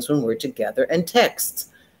nice things when we're together and texts.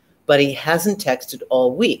 But he hasn't texted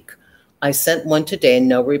all week. I sent one today and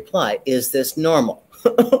no reply. Is this normal?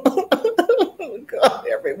 Oh, God,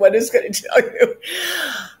 everyone is going to tell you.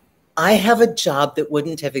 I have a job that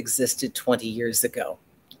wouldn't have existed 20 years ago.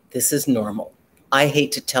 This is normal. I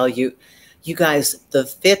hate to tell you, you guys, the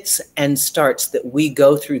fits and starts that we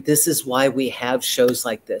go through, this is why we have shows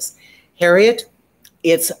like this. Harriet,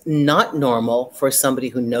 it's not normal for somebody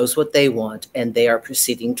who knows what they want and they are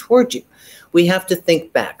proceeding toward you. We have to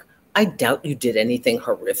think back. I doubt you did anything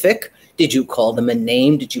horrific. Did you call them a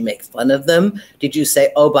name? Did you make fun of them? Did you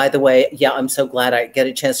say, oh, by the way, yeah, I'm so glad I get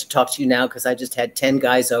a chance to talk to you now because I just had 10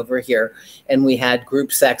 guys over here and we had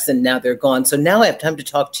group sex and now they're gone. So now I have time to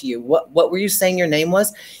talk to you. What were you saying your name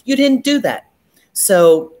was? You didn't do that.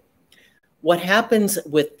 So What happens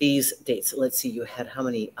with these dates? Let's see, you had how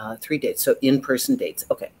many? 3 dates. So in-person dates.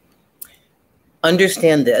 Okay.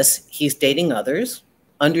 Understand this. He's dating others.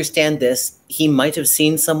 Understand this. He might have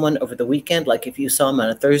seen someone over the weekend. Like if you saw him on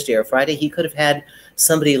a Thursday or Friday, he could have had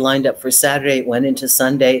somebody lined up for Saturday, went into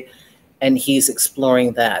Sunday, and he's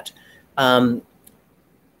exploring that.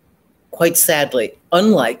 Quite sadly,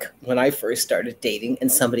 unlike when I first started dating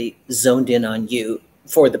and somebody zoned in on you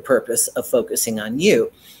for the purpose of focusing on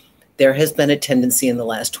you, there has been a tendency in the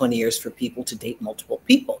last 20 years for people to date multiple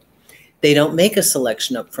people. They don't make a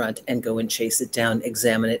selection up front and go and chase it down,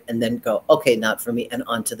 examine it, and then go, okay, not for me, and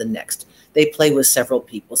on to the next. They play with several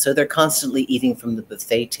people, so they're constantly eating from the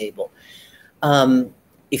buffet table.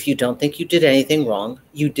 If you don't think you did anything wrong,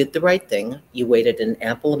 you did the right thing. You waited an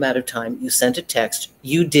ample amount of time. You sent a text.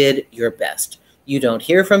 You did your best. You don't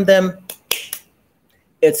hear from them.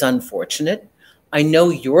 It's unfortunate. I know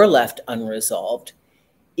you're left unresolved.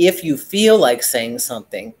 If you feel like saying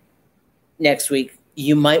something next week,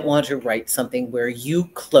 you might want to write something where you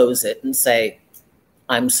close it and say,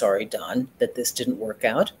 I'm sorry, Don, that this didn't work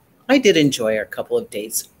out. I did enjoy our couple of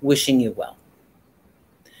dates. Wishing you well.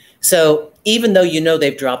 So even though you know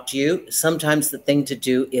they've dropped you, sometimes the thing to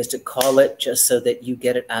do is to call it just so that you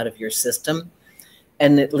get it out of your system.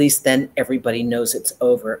 And at least then everybody knows it's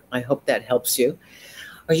over. I hope that helps you.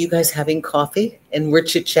 Are you guys having coffee? And we're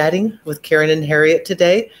chit-chatting with Karen and Harriet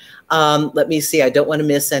today. Let me see. I don't want to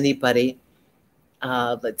miss anybody.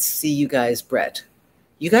 Let's see you guys, Brett.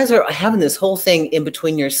 You guys are having this whole thing in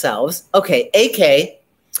between yourselves. Okay, AK,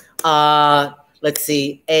 let's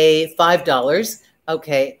see, A, $5.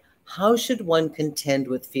 Okay, how should one contend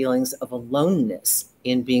with feelings of aloneness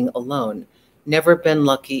in being alone? Never been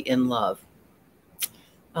lucky in love.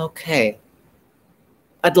 Okay.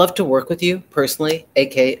 I'd love to work with you personally,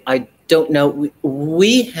 AK. I don't know.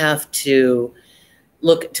 We have to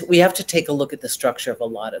take a look at the structure of a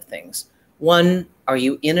lot of things. 1, are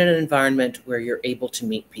you in an environment where you're able to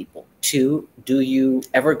meet people? 2, do you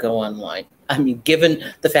ever go online? I mean, given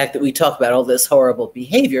the fact that we talk about all this horrible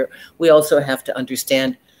behavior, we also have to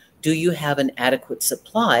understand, do you have an adequate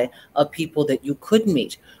supply of people that you could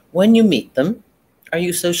meet? When you meet them, are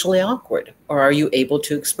you socially awkward, or are you able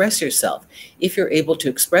to express yourself? If you're able to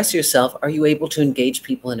express yourself, are you able to engage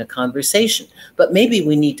people in a conversation? But maybe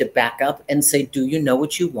we need to back up and say, do you know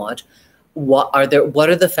what you want? What are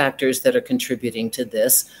the factors that are contributing to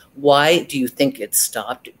this? Why do you think it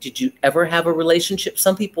stopped? Did you ever have a relationship?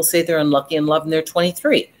 Some people say they're unlucky in love and they're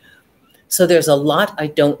 23. So there's a lot I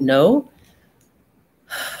don't know.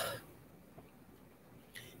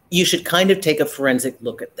 You should kind of take a forensic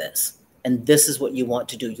look at this. And this is what you want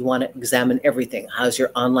to do. You want to examine everything. How's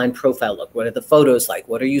your online profile look? What are the photos like?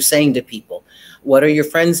 What are you saying to people? What are your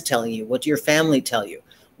friends telling you? What do your family tell you?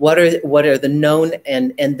 What are the known?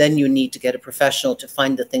 And then you need to get a professional to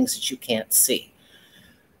find the things that you can't see.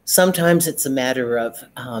 Sometimes it's a matter of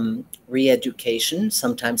re-education.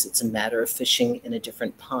 Sometimes it's a matter of fishing in a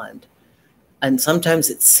different pond. And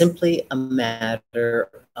sometimes it's simply a matter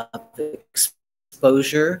of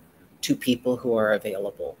exposure to people who are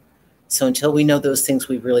available. So until we know those things,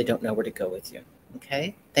 we really don't know where to go with you.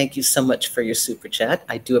 Okay. Thank you so much for your super chat.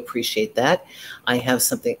 I do appreciate that. I have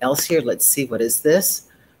something else here. Let's see. What is this?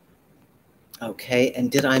 Okay.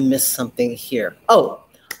 And did I miss something here? Oh,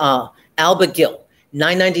 Alba Gill,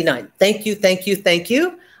 $9.99. Thank you. Thank you. Thank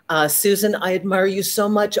you. Susan, I admire you so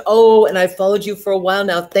much. Oh, and I've followed you for a while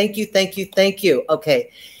now. Thank you. Thank you. Thank you.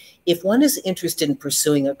 Okay. If one is interested in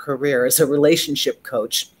pursuing a career as a relationship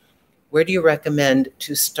coach, where do you recommend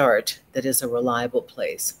to start that is a reliable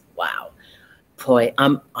place? Wow. Boy,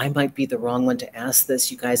 I might be the wrong one to ask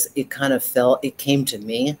this, you guys. It came to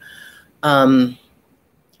me.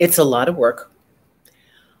 It's a lot of work.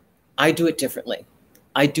 I do it differently.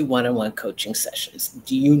 I do one-on-one coaching sessions.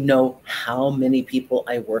 Do you know how many people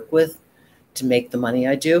I work with to make the money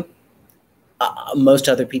I do? Most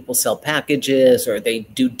other people sell packages or they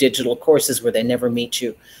do digital courses where they never meet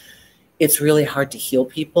you. It's really hard to heal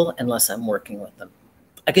people unless I'm working with them.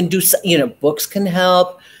 I can do, books can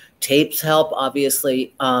help, tapes help,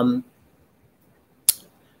 obviously. Not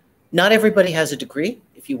everybody has a degree.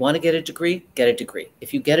 If you want to get a degree, get a degree.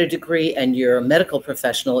 If you get a degree and you're a medical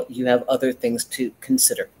professional, you have other things to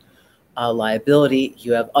consider. Liability,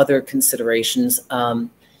 you have other considerations. I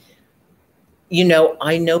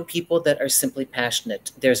know people that are simply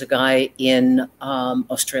passionate. There's a guy in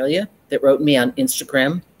Australia that wrote me on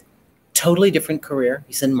Instagram. Totally different career.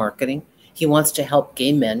 He's in marketing. He wants to help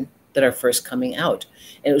gay men that are first coming out.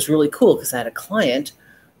 And it was really cool because I had a client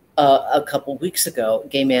a couple weeks ago,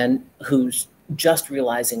 gay man who's just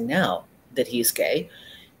realizing now that he's gay.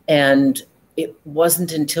 And it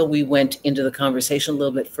wasn't until we went into the conversation a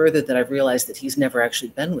little bit further that I realized that he's never actually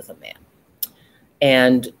been with a man,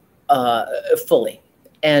 and fully.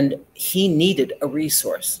 And he needed a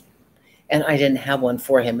resource, and I didn't have one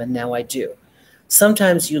for him, and now I do.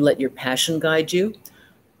 Sometimes you let your passion guide you.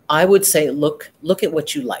 I would say, look at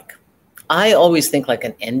what you like. I always think like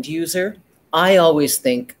an end user. I always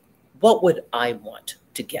think, what would I want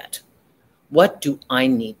to get? What do I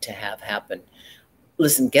need to have happen?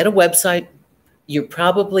 Listen, get a website. You're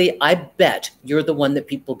probably, I bet you're the one that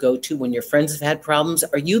people go to when your friends have had problems.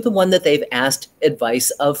 Are you the one that they've asked advice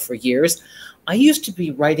of for years? I used to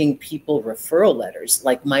be writing people referral letters,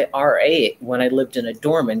 like my RA when I lived in a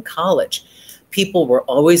dorm in college. People were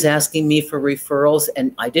always asking me for referrals,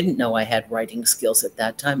 and I didn't know I had writing skills at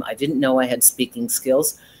that time. I didn't know I had speaking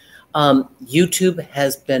skills. YouTube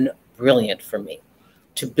has been brilliant for me.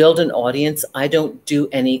 To build an audience, I don't do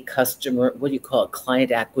any customer, what do you call it,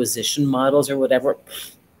 client acquisition models or whatever.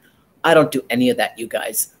 I don't do any of that, you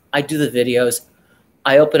guys. I do the videos.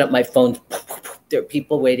 I open up my phone. There are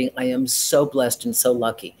people waiting. I am so blessed and so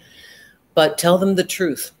lucky. But tell them the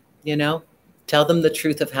truth, you know? Tell them the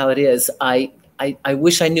truth of how it is. I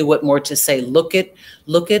wish I knew what more to say. Look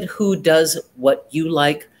at who does what you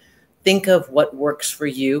like. Think of what works for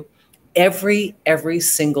you. Every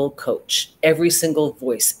single coach, every single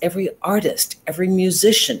voice, every artist, every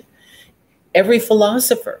musician, every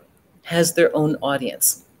philosopher has their own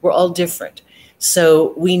audience. We're all different.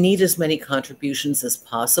 So we need as many contributions as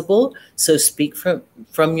possible. So speak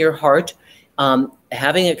from your heart.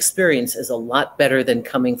 Having experience is a lot better than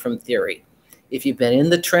coming from theory. If you've been in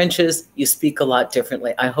the trenches, you speak a lot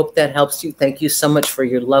differently. I hope that helps you. Thank you so much for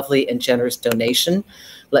your lovely and generous donation.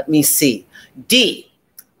 Let me see. D.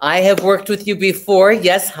 I have worked with you before.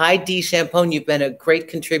 Yes, hi, D. Champone. You've been a great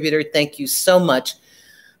contributor. Thank you so much.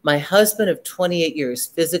 My husband of 28 years,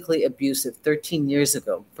 physically abusive, 13 years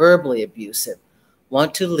ago, verbally abusive,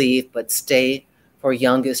 want to leave but stay for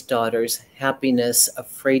youngest daughter's happiness,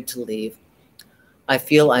 afraid to leave. I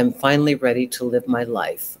feel I'm finally ready to live my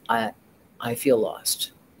life. I feel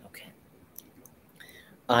lost. Okay.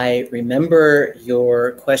 I remember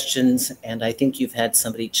your questions, and I think you've had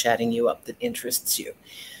somebody chatting you up that interests you.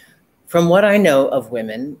 From what I know of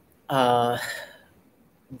women,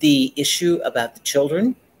 the issue about the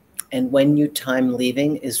children and when you time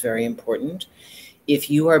leaving is very important. If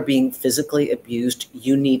you are being physically abused,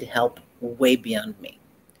 you need help way beyond me.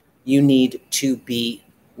 You need to be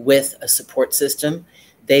with a support system.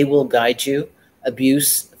 They will guide you.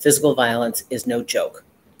 Abuse, physical violence is no joke.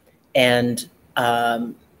 And,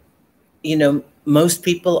 you know, most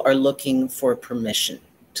people are looking for permission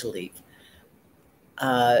to leave.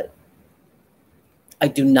 I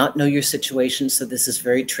do not know your situation, so this is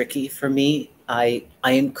very tricky for me. I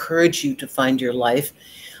encourage you to find your life.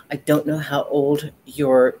 I don't know how old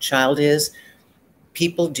your child is.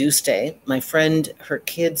 People do stay. My friend, her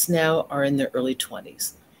kids now are in their early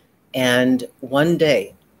 20s. And one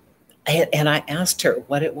day, and I asked her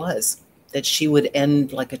what it was that she would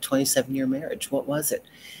end like a 27-year marriage. What was it?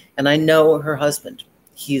 And I know her husband.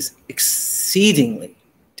 He's exceedingly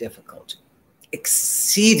difficult.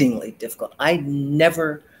 Exceedingly difficult. I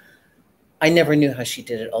never knew how she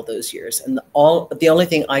did it all those years. And the only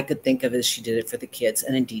thing I could think of is she did it for the kids.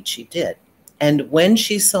 And indeed she did. And when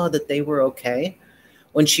she saw that they were okay,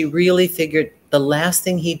 when she really figured the last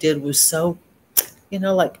thing he did was so, you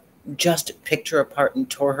know, like just picked her apart and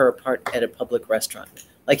tore her apart at a public restaurant,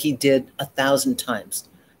 like he did 1,000 times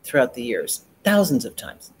throughout the years, thousands of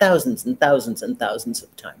times, thousands and thousands and thousands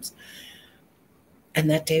of times. And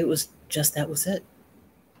that day it was just, that was it.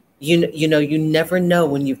 You know, you never know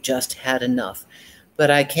when you've just had enough.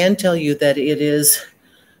 But I can tell you that it is,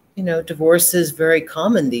 you know, divorce is very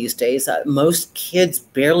common these days. Most kids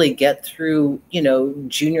barely get through, you know,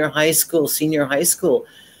 junior high school, senior high school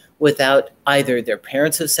without either their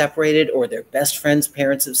parents have separated or their best friend's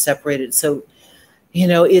parents have separated. So, you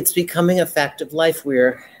know, it's becoming a fact of life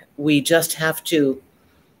where we just have to,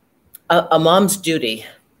 a mom's duty,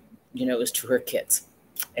 you know, is to her kids.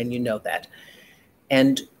 And you know that.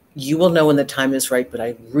 And you will know when the time is right, but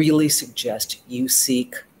I really suggest you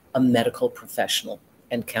seek a medical professional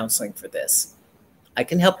and counseling for this. I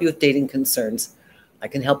can help you with dating concerns. I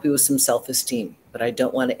can help you with some self-esteem, but I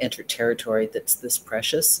don't want to enter territory that's this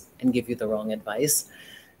precious and give you the wrong advice.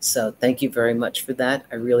 So thank you very much for that.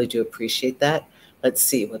 I really do appreciate that. Let's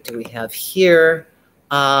see, what do we have here?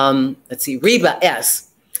 Let's see, Reba S.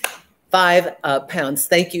 5 pounds.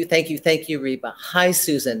 Thank you, Reba. Hi,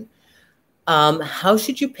 Susan. How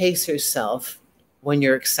should you pace yourself when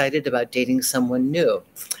you're excited about dating someone new?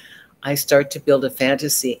 I start to build a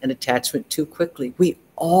fantasy and attachment too quickly. We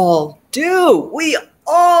all do. We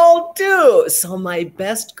all do. So my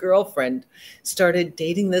best girlfriend started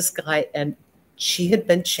dating this guy, and she had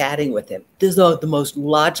been chatting with him. This is the most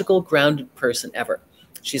logical, grounded person ever.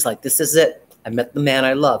 She's like, this is it. I met the man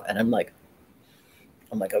I love. And I'm like,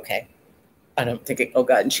 okay. And I'm thinking, oh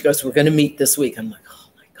God. And she goes, we're going to meet this week. I'm like, oh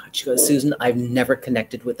my God. She goes, Susan, I've never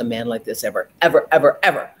connected with a man like this ever, ever, ever,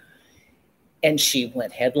 ever. And she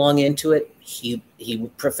went headlong into it. He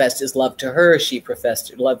professed his love to her. She professed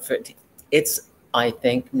her love for it. It's, I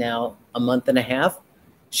think, now a month and a half.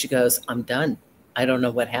 She goes, I'm done. I don't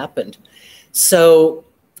know what happened. So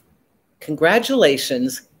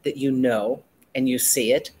congratulations that you know and you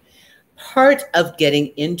see it. Part of getting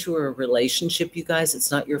into a relationship, you guys,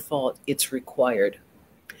 it's not your fault. It's required.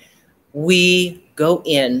 We go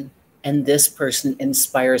in and this person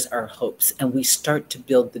inspires our hopes and we start to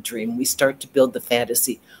build the dream. We start to build the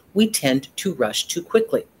fantasy. We tend to rush too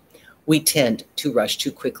quickly.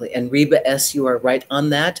 And Reba S., you are right on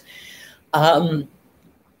that.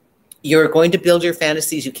 You're going to build your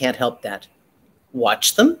fantasies. You can't help that.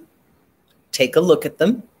 Watch them. Take a look at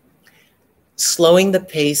them. Slowing the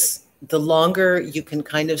pace. The longer you can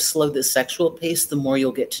kind of slow the sexual pace, the more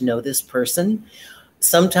you'll get to know this person.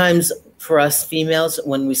 Sometimes for us females,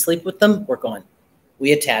 when we sleep with them, we're gone.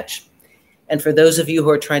 We attach. And for those of you who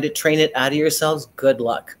are trying to train it out of yourselves, good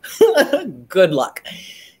luck. Good luck.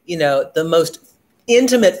 You know, the most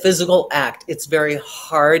intimate physical act, it's very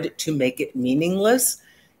hard to make it meaningless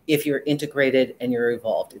if you're integrated and you're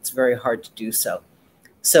evolved. It's very hard to do so.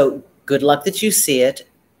 So good luck that you see it.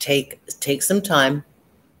 Take some time.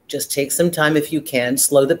 Just take some time if you can.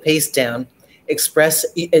 Slow the pace down. Express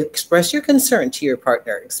your concern to your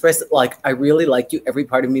partner. Express it like, I really like you. Every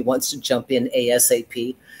part of me wants to jump in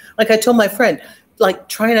ASAP. Like I told my friend, like,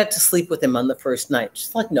 try not to sleep with him on the first night.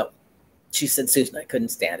 She's like, no. She said, Susan, I couldn't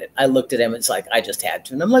stand it. I looked at him. It's like, I just had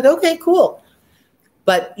to. And I'm like, okay, cool.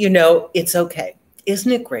 But, you know, it's okay.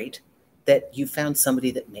 Isn't it great that you found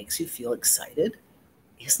somebody that makes you feel excited?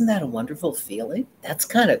 Isn't that a wonderful feeling? That's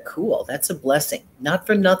kind of cool. That's a blessing. Not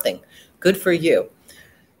for nothing. Good for you.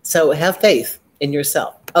 So have faith in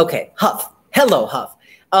yourself. Okay, Huff. Hello, Huff.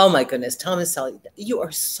 Oh my goodness, Thomas, Sally, you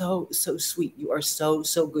are so sweet. You are so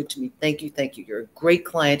good to me. Thank you, thank you. You're a great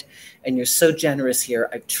client and you're so generous here.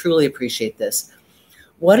 I truly appreciate this.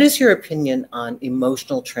 What is your opinion on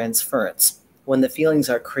emotional transference when the feelings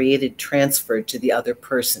are created, transferred to the other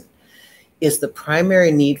person? Is the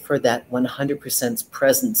primary need for that 100%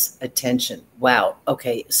 presence, attention? Wow.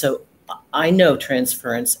 Okay, so I know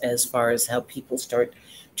transference as far as how people start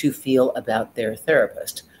to feel about their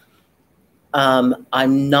therapist.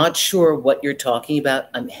 I'm not sure what you're talking about.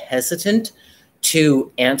 I'm hesitant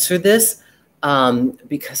to answer this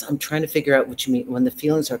because I'm trying to figure out what you mean when the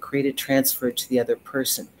feelings are created, transferred to the other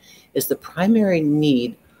person. Is the primary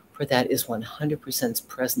need for that is 100%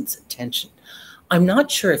 presence, attention? I'm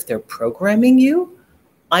not sure if they're programming you.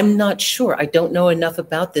 I'm not sure. I don't know enough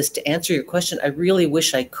about this to answer your question. I really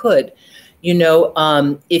wish I could. You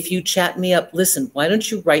know, if you chat me up, listen, why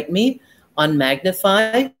don't you write me on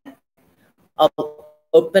Magnifi? I'll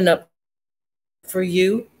open up for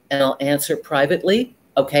you and I'll answer privately,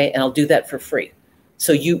 okay? And I'll do that for free.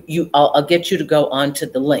 So I'll get you to go on to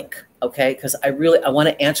the link, okay? Because I want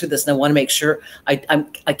to answer this and I want to make sure I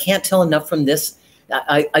can't tell enough from this.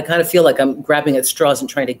 I kind of feel like I'm grabbing at straws and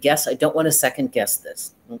trying to guess. I don't want to second guess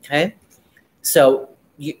this, okay? So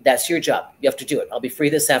that's your job. You have to do it. I'll be free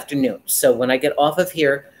this afternoon. So when I get off of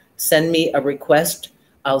here, send me a request.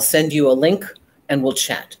 I'll send you a link and we'll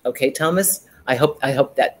chat. Okay, Thomas? I hope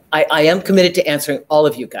that I am committed to answering all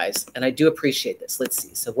of you guys, and I do appreciate this. Let's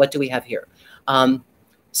see. So what do we have here?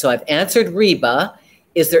 So I've answered Reba.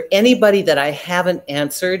 Is there anybody that I haven't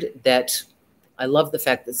answered that I love the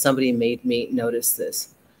fact that somebody made me notice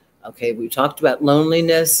this? Okay, we talked about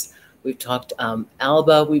loneliness. We've talked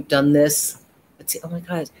Alba. We've done this. Let's see. Oh my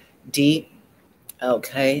God. D.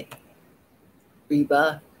 Okay.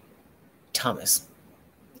 Reba. Thomas.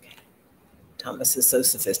 Okay. Thomas is so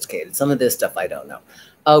sophisticated. Some of this stuff I don't know.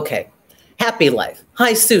 Okay. Happy life.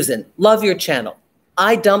 Hi, Susan. Love your channel.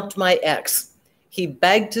 I dumped my ex. He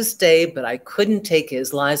begged to stay, but I couldn't take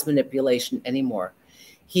his lies manipulation anymore.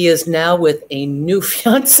 He is now with a new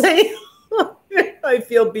fiance. I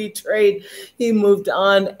feel betrayed. He moved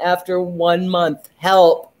on after 1 month.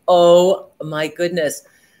 Help. Oh my goodness.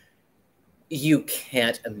 You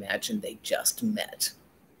can't imagine they just met.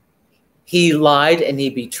 He lied and he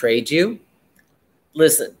betrayed you.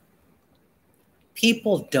 Listen,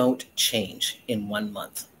 people don't change in 1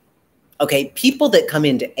 month. Okay, people that come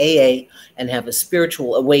into AA and have a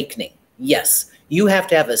spiritual awakening, yes, You have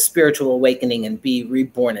to have a spiritual awakening and be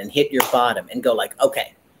reborn and hit your bottom and go like,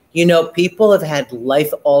 okay, you know, people have had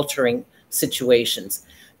life-altering situations.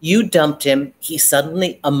 You dumped him. He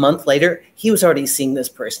suddenly, a month later, he was already seeing this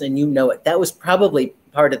person, and you know it. That was probably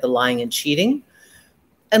part of the lying and cheating.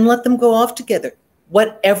 And let them go off together.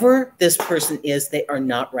 Whatever this person is, they are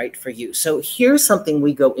not right for you. So here's something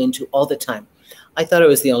we go into all the time. I thought I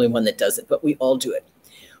was the only one that does it, but we all do it.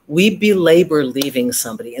 We belabor leaving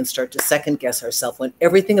somebody and start to second guess ourselves when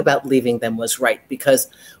everything about leaving them was right, because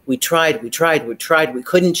we tried, we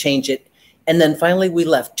couldn't change it. And then finally we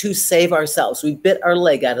left to save ourselves. We bit our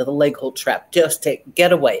leg out of the leg hold trap, just to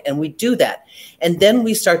get away. And we do that. And then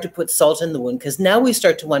we start to put salt in the wound, because now we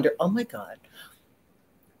start to wonder, oh my God,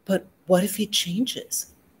 but what if he changes?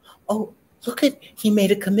 Oh, look at, he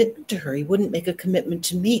made a commitment to her. He wouldn't make a commitment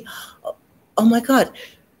to me. Oh my God,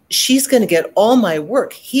 she's going to get all my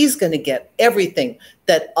work. He's going to get everything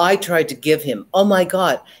that I tried to give him. Oh my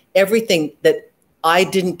God, everything that I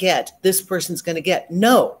didn't get, this person's going to get.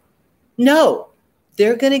 No,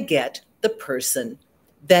 they're going to get the person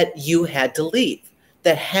that you had to leave,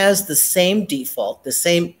 that has the same default, the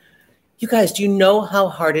same. You guys, do you know how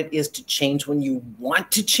hard it is to change when you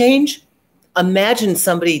want to change? Imagine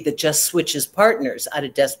somebody that just switches partners out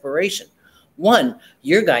of desperation. One,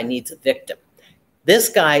 your guy needs a victim. This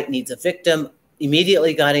guy needs a victim,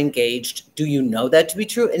 immediately got engaged. Do you know that to be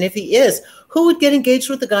true? And if he is, who would get engaged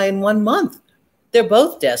with the guy in 1 month? They're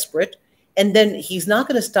both desperate. And then he's not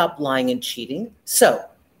going to stop lying and cheating. So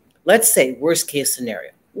let's say worst case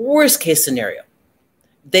scenario.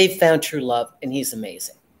 They've found true love and he's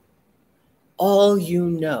amazing. All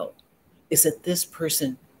you know is that this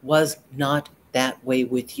person was not that way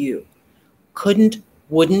with you. Couldn't,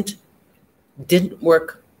 wouldn't, didn't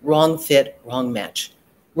work, wrong fit, wrong match,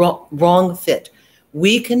 wrong fit.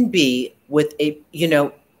 We can be with a, you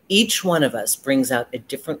know, each one of us brings out a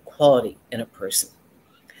different quality in a person.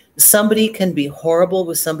 Somebody can be horrible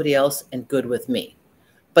with somebody else and good with me,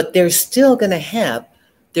 but they're still going to have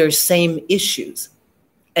their same issues.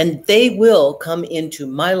 And they will come into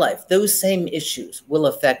my life. Those same issues will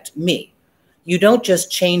affect me. You don't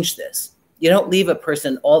just change this. You don't leave a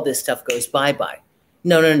person, all this stuff goes bye-bye.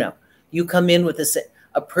 No. You come in with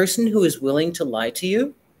a person who is willing to lie to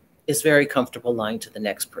you is very comfortable lying to the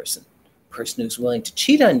next person. A person who's willing to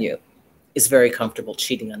cheat on you is very comfortable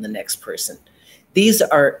cheating on the next person. These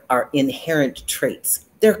are inherent traits.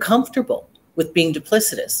 They're comfortable with being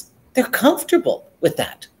duplicitous. They're comfortable with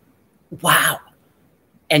that. Wow.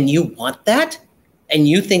 And you want that? And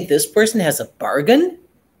you think this person has a bargain?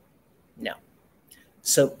 No.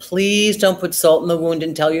 So please don't put salt in the wound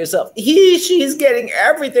and tell yourself, she's getting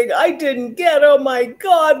everything I didn't get. Oh my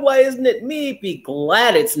God, why isn't it me? Be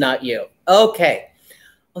glad it's not you. Okay.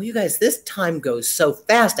 Oh, you guys, this time goes so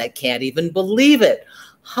fast, I can't even believe it.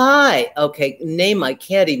 Hi. Okay, name I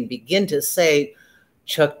can't even begin to say.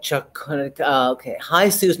 Chuck. Okay. Hi,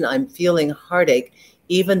 Susan. I'm feeling heartache,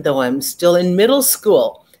 even though I'm still in middle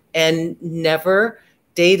school and never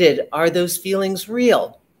dated. Are those feelings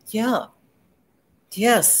real? Yeah.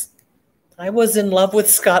 Yes. I was in love with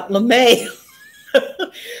Scott LeMay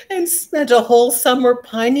and spent a whole summer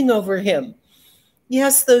pining over him.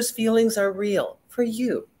 Yes, those feelings are real for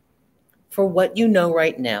you, for what you know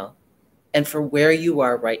right now, and for where you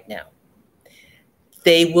are right now.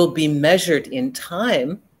 They will be measured in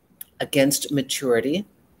time against maturity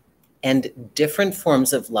and different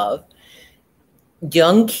forms of love.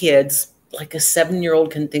 Young kids, like a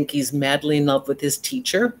 7-year-old, can think he's madly in love with his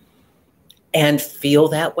teacher and feel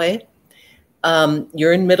that way.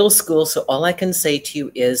 You're in middle school, so all I can say to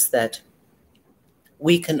you is that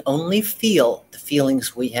we can only feel the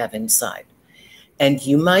feelings we have inside. And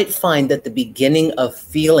you might find that the beginning of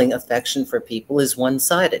feeling affection for people is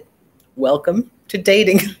one-sided. Welcome to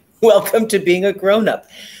dating. Welcome to being a grown-up.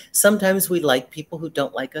 Sometimes we like people who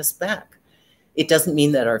don't like us back. It doesn't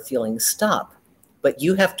mean that our feelings stop, but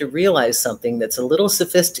you have to realize something that's a little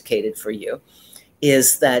sophisticated for you,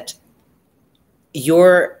 is that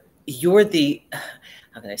you're the,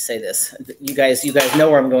 how can I say this? You guys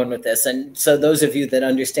know where I'm going with this. And so those of you that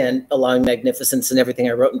understand allowing magnificence and everything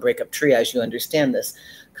I wrote in Breakup Triage, you understand this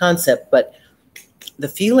concept. But the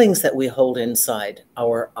feelings that we hold inside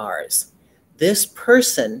are ours. This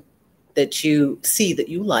person that you see that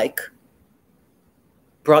you like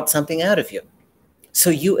brought something out of you. So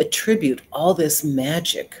you attribute all this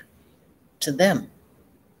magic to them.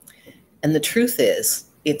 And the truth is,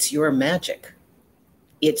 it's your magic.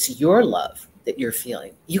 It's your love that you're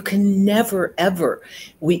feeling. You can never, ever,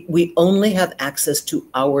 we only have access to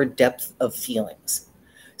our depth of feelings.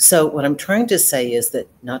 So what I'm trying to say is that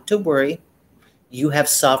not to worry, You have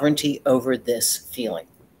sovereignty over this feeling.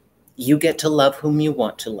 You get to love whom you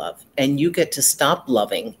want to love, and you get to stop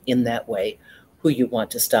loving in that way who you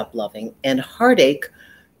want to stop loving. And heartache,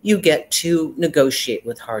 you get to negotiate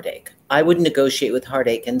with heartache. I would negotiate with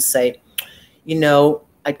heartache and say, you know,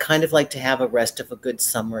 I'd kind of like to have a rest of a good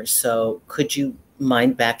summer, so could you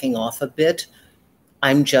mind backing off a bit?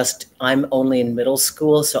 I'm only in middle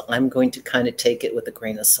school, so I'm going to kind of take it with a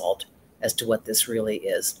grain of salt as to what this really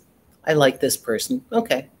is. I like this person.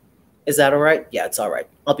 Okay. Is that all right? Yeah, it's all right.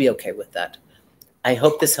 I'll be okay with that. I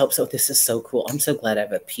hope this helps. Oh, this is so cool. I'm so glad I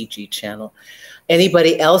have a PG channel.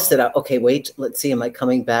 Anybody else that okay, wait, let's see. Am I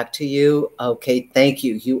coming back to you? Okay, thank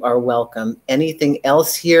you. You are welcome. Anything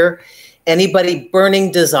else here? Anybody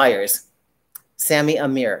burning desires? Sammy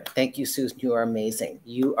Amir. Thank you, Susan. You are amazing.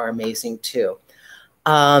 You are amazing too.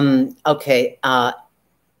 Okay.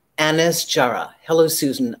 Anas Jara. Hello,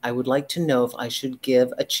 Susan. I would like to know if I should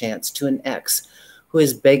give a chance to an ex who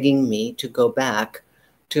is begging me to go back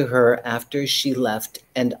to her after she left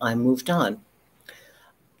and I moved on.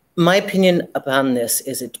 My opinion upon this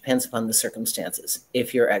is it depends upon the circumstances.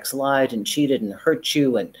 If your ex lied and cheated and hurt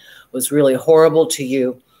you and was really horrible to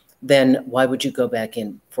you, then why would you go back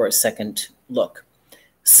in for a second look?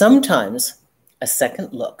 Sometimes a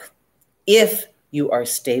second look, if you are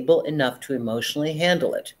stable enough to emotionally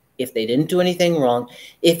handle it, if they didn't do anything wrong,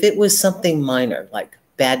 if it was something minor like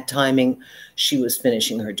bad timing, she was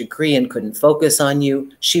finishing her degree and couldn't focus on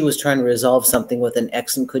you, she was trying to resolve something with an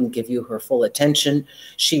ex and couldn't give you her full attention,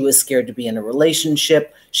 she was scared to be in a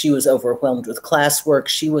relationship, she was overwhelmed with classwork,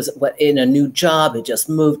 she was in a new job, had just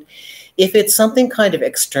moved. If it's something kind of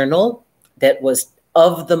external that was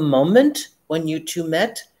of the moment when you two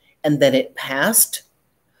met and then it passed,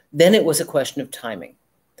 then it was a question of timing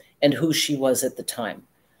and who she was at the time.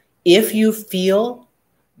 If you feel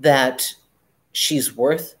that she's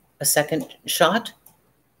worth a second shot,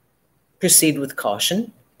 proceed with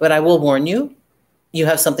caution. But I will warn you, you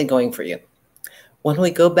have something going for you. When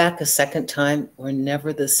we go back a second time, we're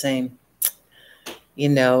never the same. You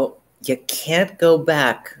know, you can't go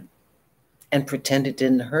back and pretend it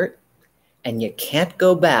didn't hurt. And you can't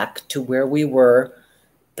go back to where we were.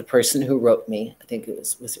 The person who wrote me, I think it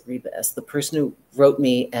was it Reba S., the person who wrote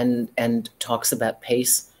me and talks about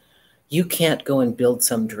pace, you can't go and build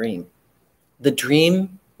some dream. The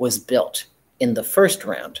dream was built in the first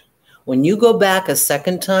round. When you go back a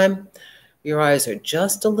second time, your eyes are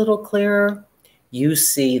just a little clearer. You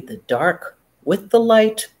see the dark with the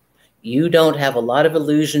light. You don't have a lot of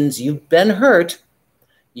illusions. You've been hurt.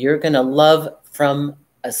 You're going to love from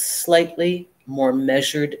a slightly more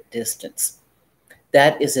measured distance.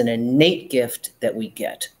 That is an innate gift that we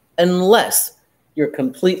get, unless you're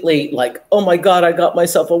completely like, oh my God, I got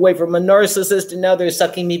myself away from a narcissist and now they're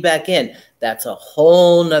sucking me back in. That's a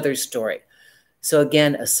whole nother story. So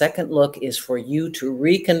again, a second look is for you to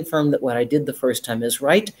reconfirm that what I did the first time is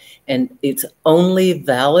right. And it's only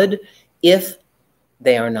valid if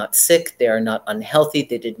they are not sick, they are not unhealthy,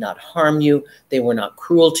 they did not harm you, they were not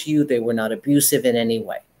cruel to you, they were not abusive in any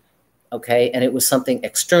way. Okay, and it was something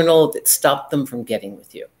external that stopped them from getting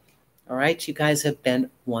with you. All right, you guys have been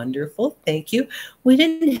wonderful. Thank you. We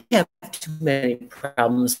didn't have too many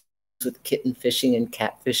problems with kitten fishing and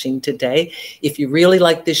catfishing today. If you really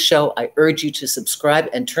like this show, I urge you to subscribe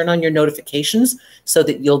and turn on your notifications so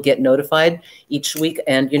that you'll get notified each week.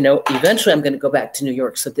 And, you know, eventually I'm going to go back to New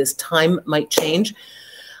York, so this time might change.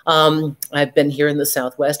 I've been here in the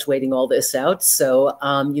Southwest waiting all this out. So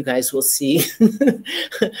you guys will see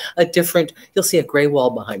you'll see a gray wall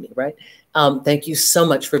behind me, right? Thank you so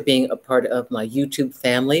much for being a part of my YouTube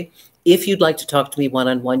family. If you'd like to talk to me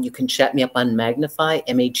one-on-one, you can chat me up on Magnifi,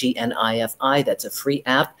 Magnifi. That's a free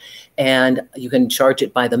app, and you can charge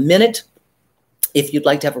it by the minute. If you'd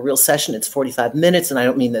like to have a real session, it's 45 minutes, and I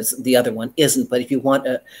don't mean that the other one isn't, but if you want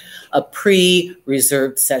a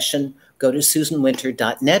pre-reserved session, go to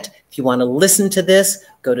susanwinter.net. If you want to listen to this,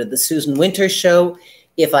 go to the Susan Winter Show.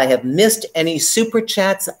 If I have missed any super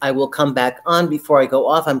chats, I will come back on. Before I go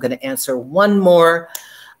off, I'm going to answer one more.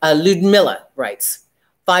 Ludmilla writes,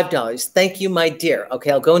 $5. Thank you, my dear.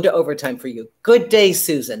 Okay, I'll go into overtime for you. Good day,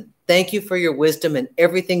 Susan. Thank you for your wisdom and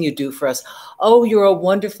everything you do for us. Oh, you're a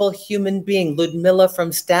wonderful human being. Ludmilla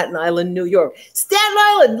from Staten Island, New York. Staten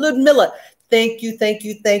Island, Ludmilla. Thank you, thank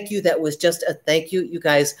you, thank you. That was just a thank you. You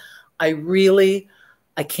guys, I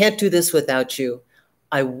can't do this without you.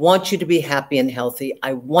 I want you to be happy and healthy.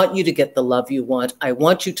 I want you to get the love you want. I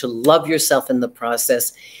want you to love yourself in the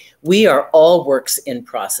process. We are all works in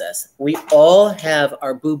process. We all have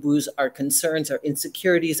our boo-boos, our concerns, our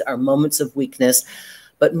insecurities, our moments of weakness.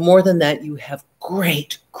 But more than that, you have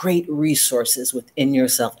great, great resources within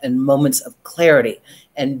yourself and moments of clarity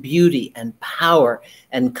and beauty and power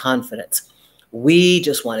and confidence. We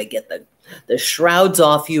just want to get the shrouds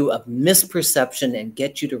off you of misperception and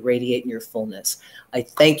get you to radiate in your fullness. I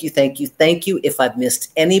thank you, thank you, thank you. If I've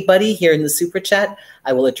missed anybody here in the super chat,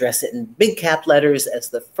 I will address it in big cap letters as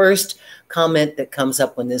the first comment that comes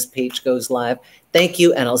up when this page goes live. Thank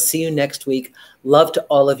you, and I'll see you next week. Love to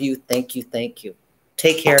all of you. Thank you, thank you.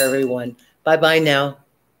 Take care, everyone. Bye-bye now.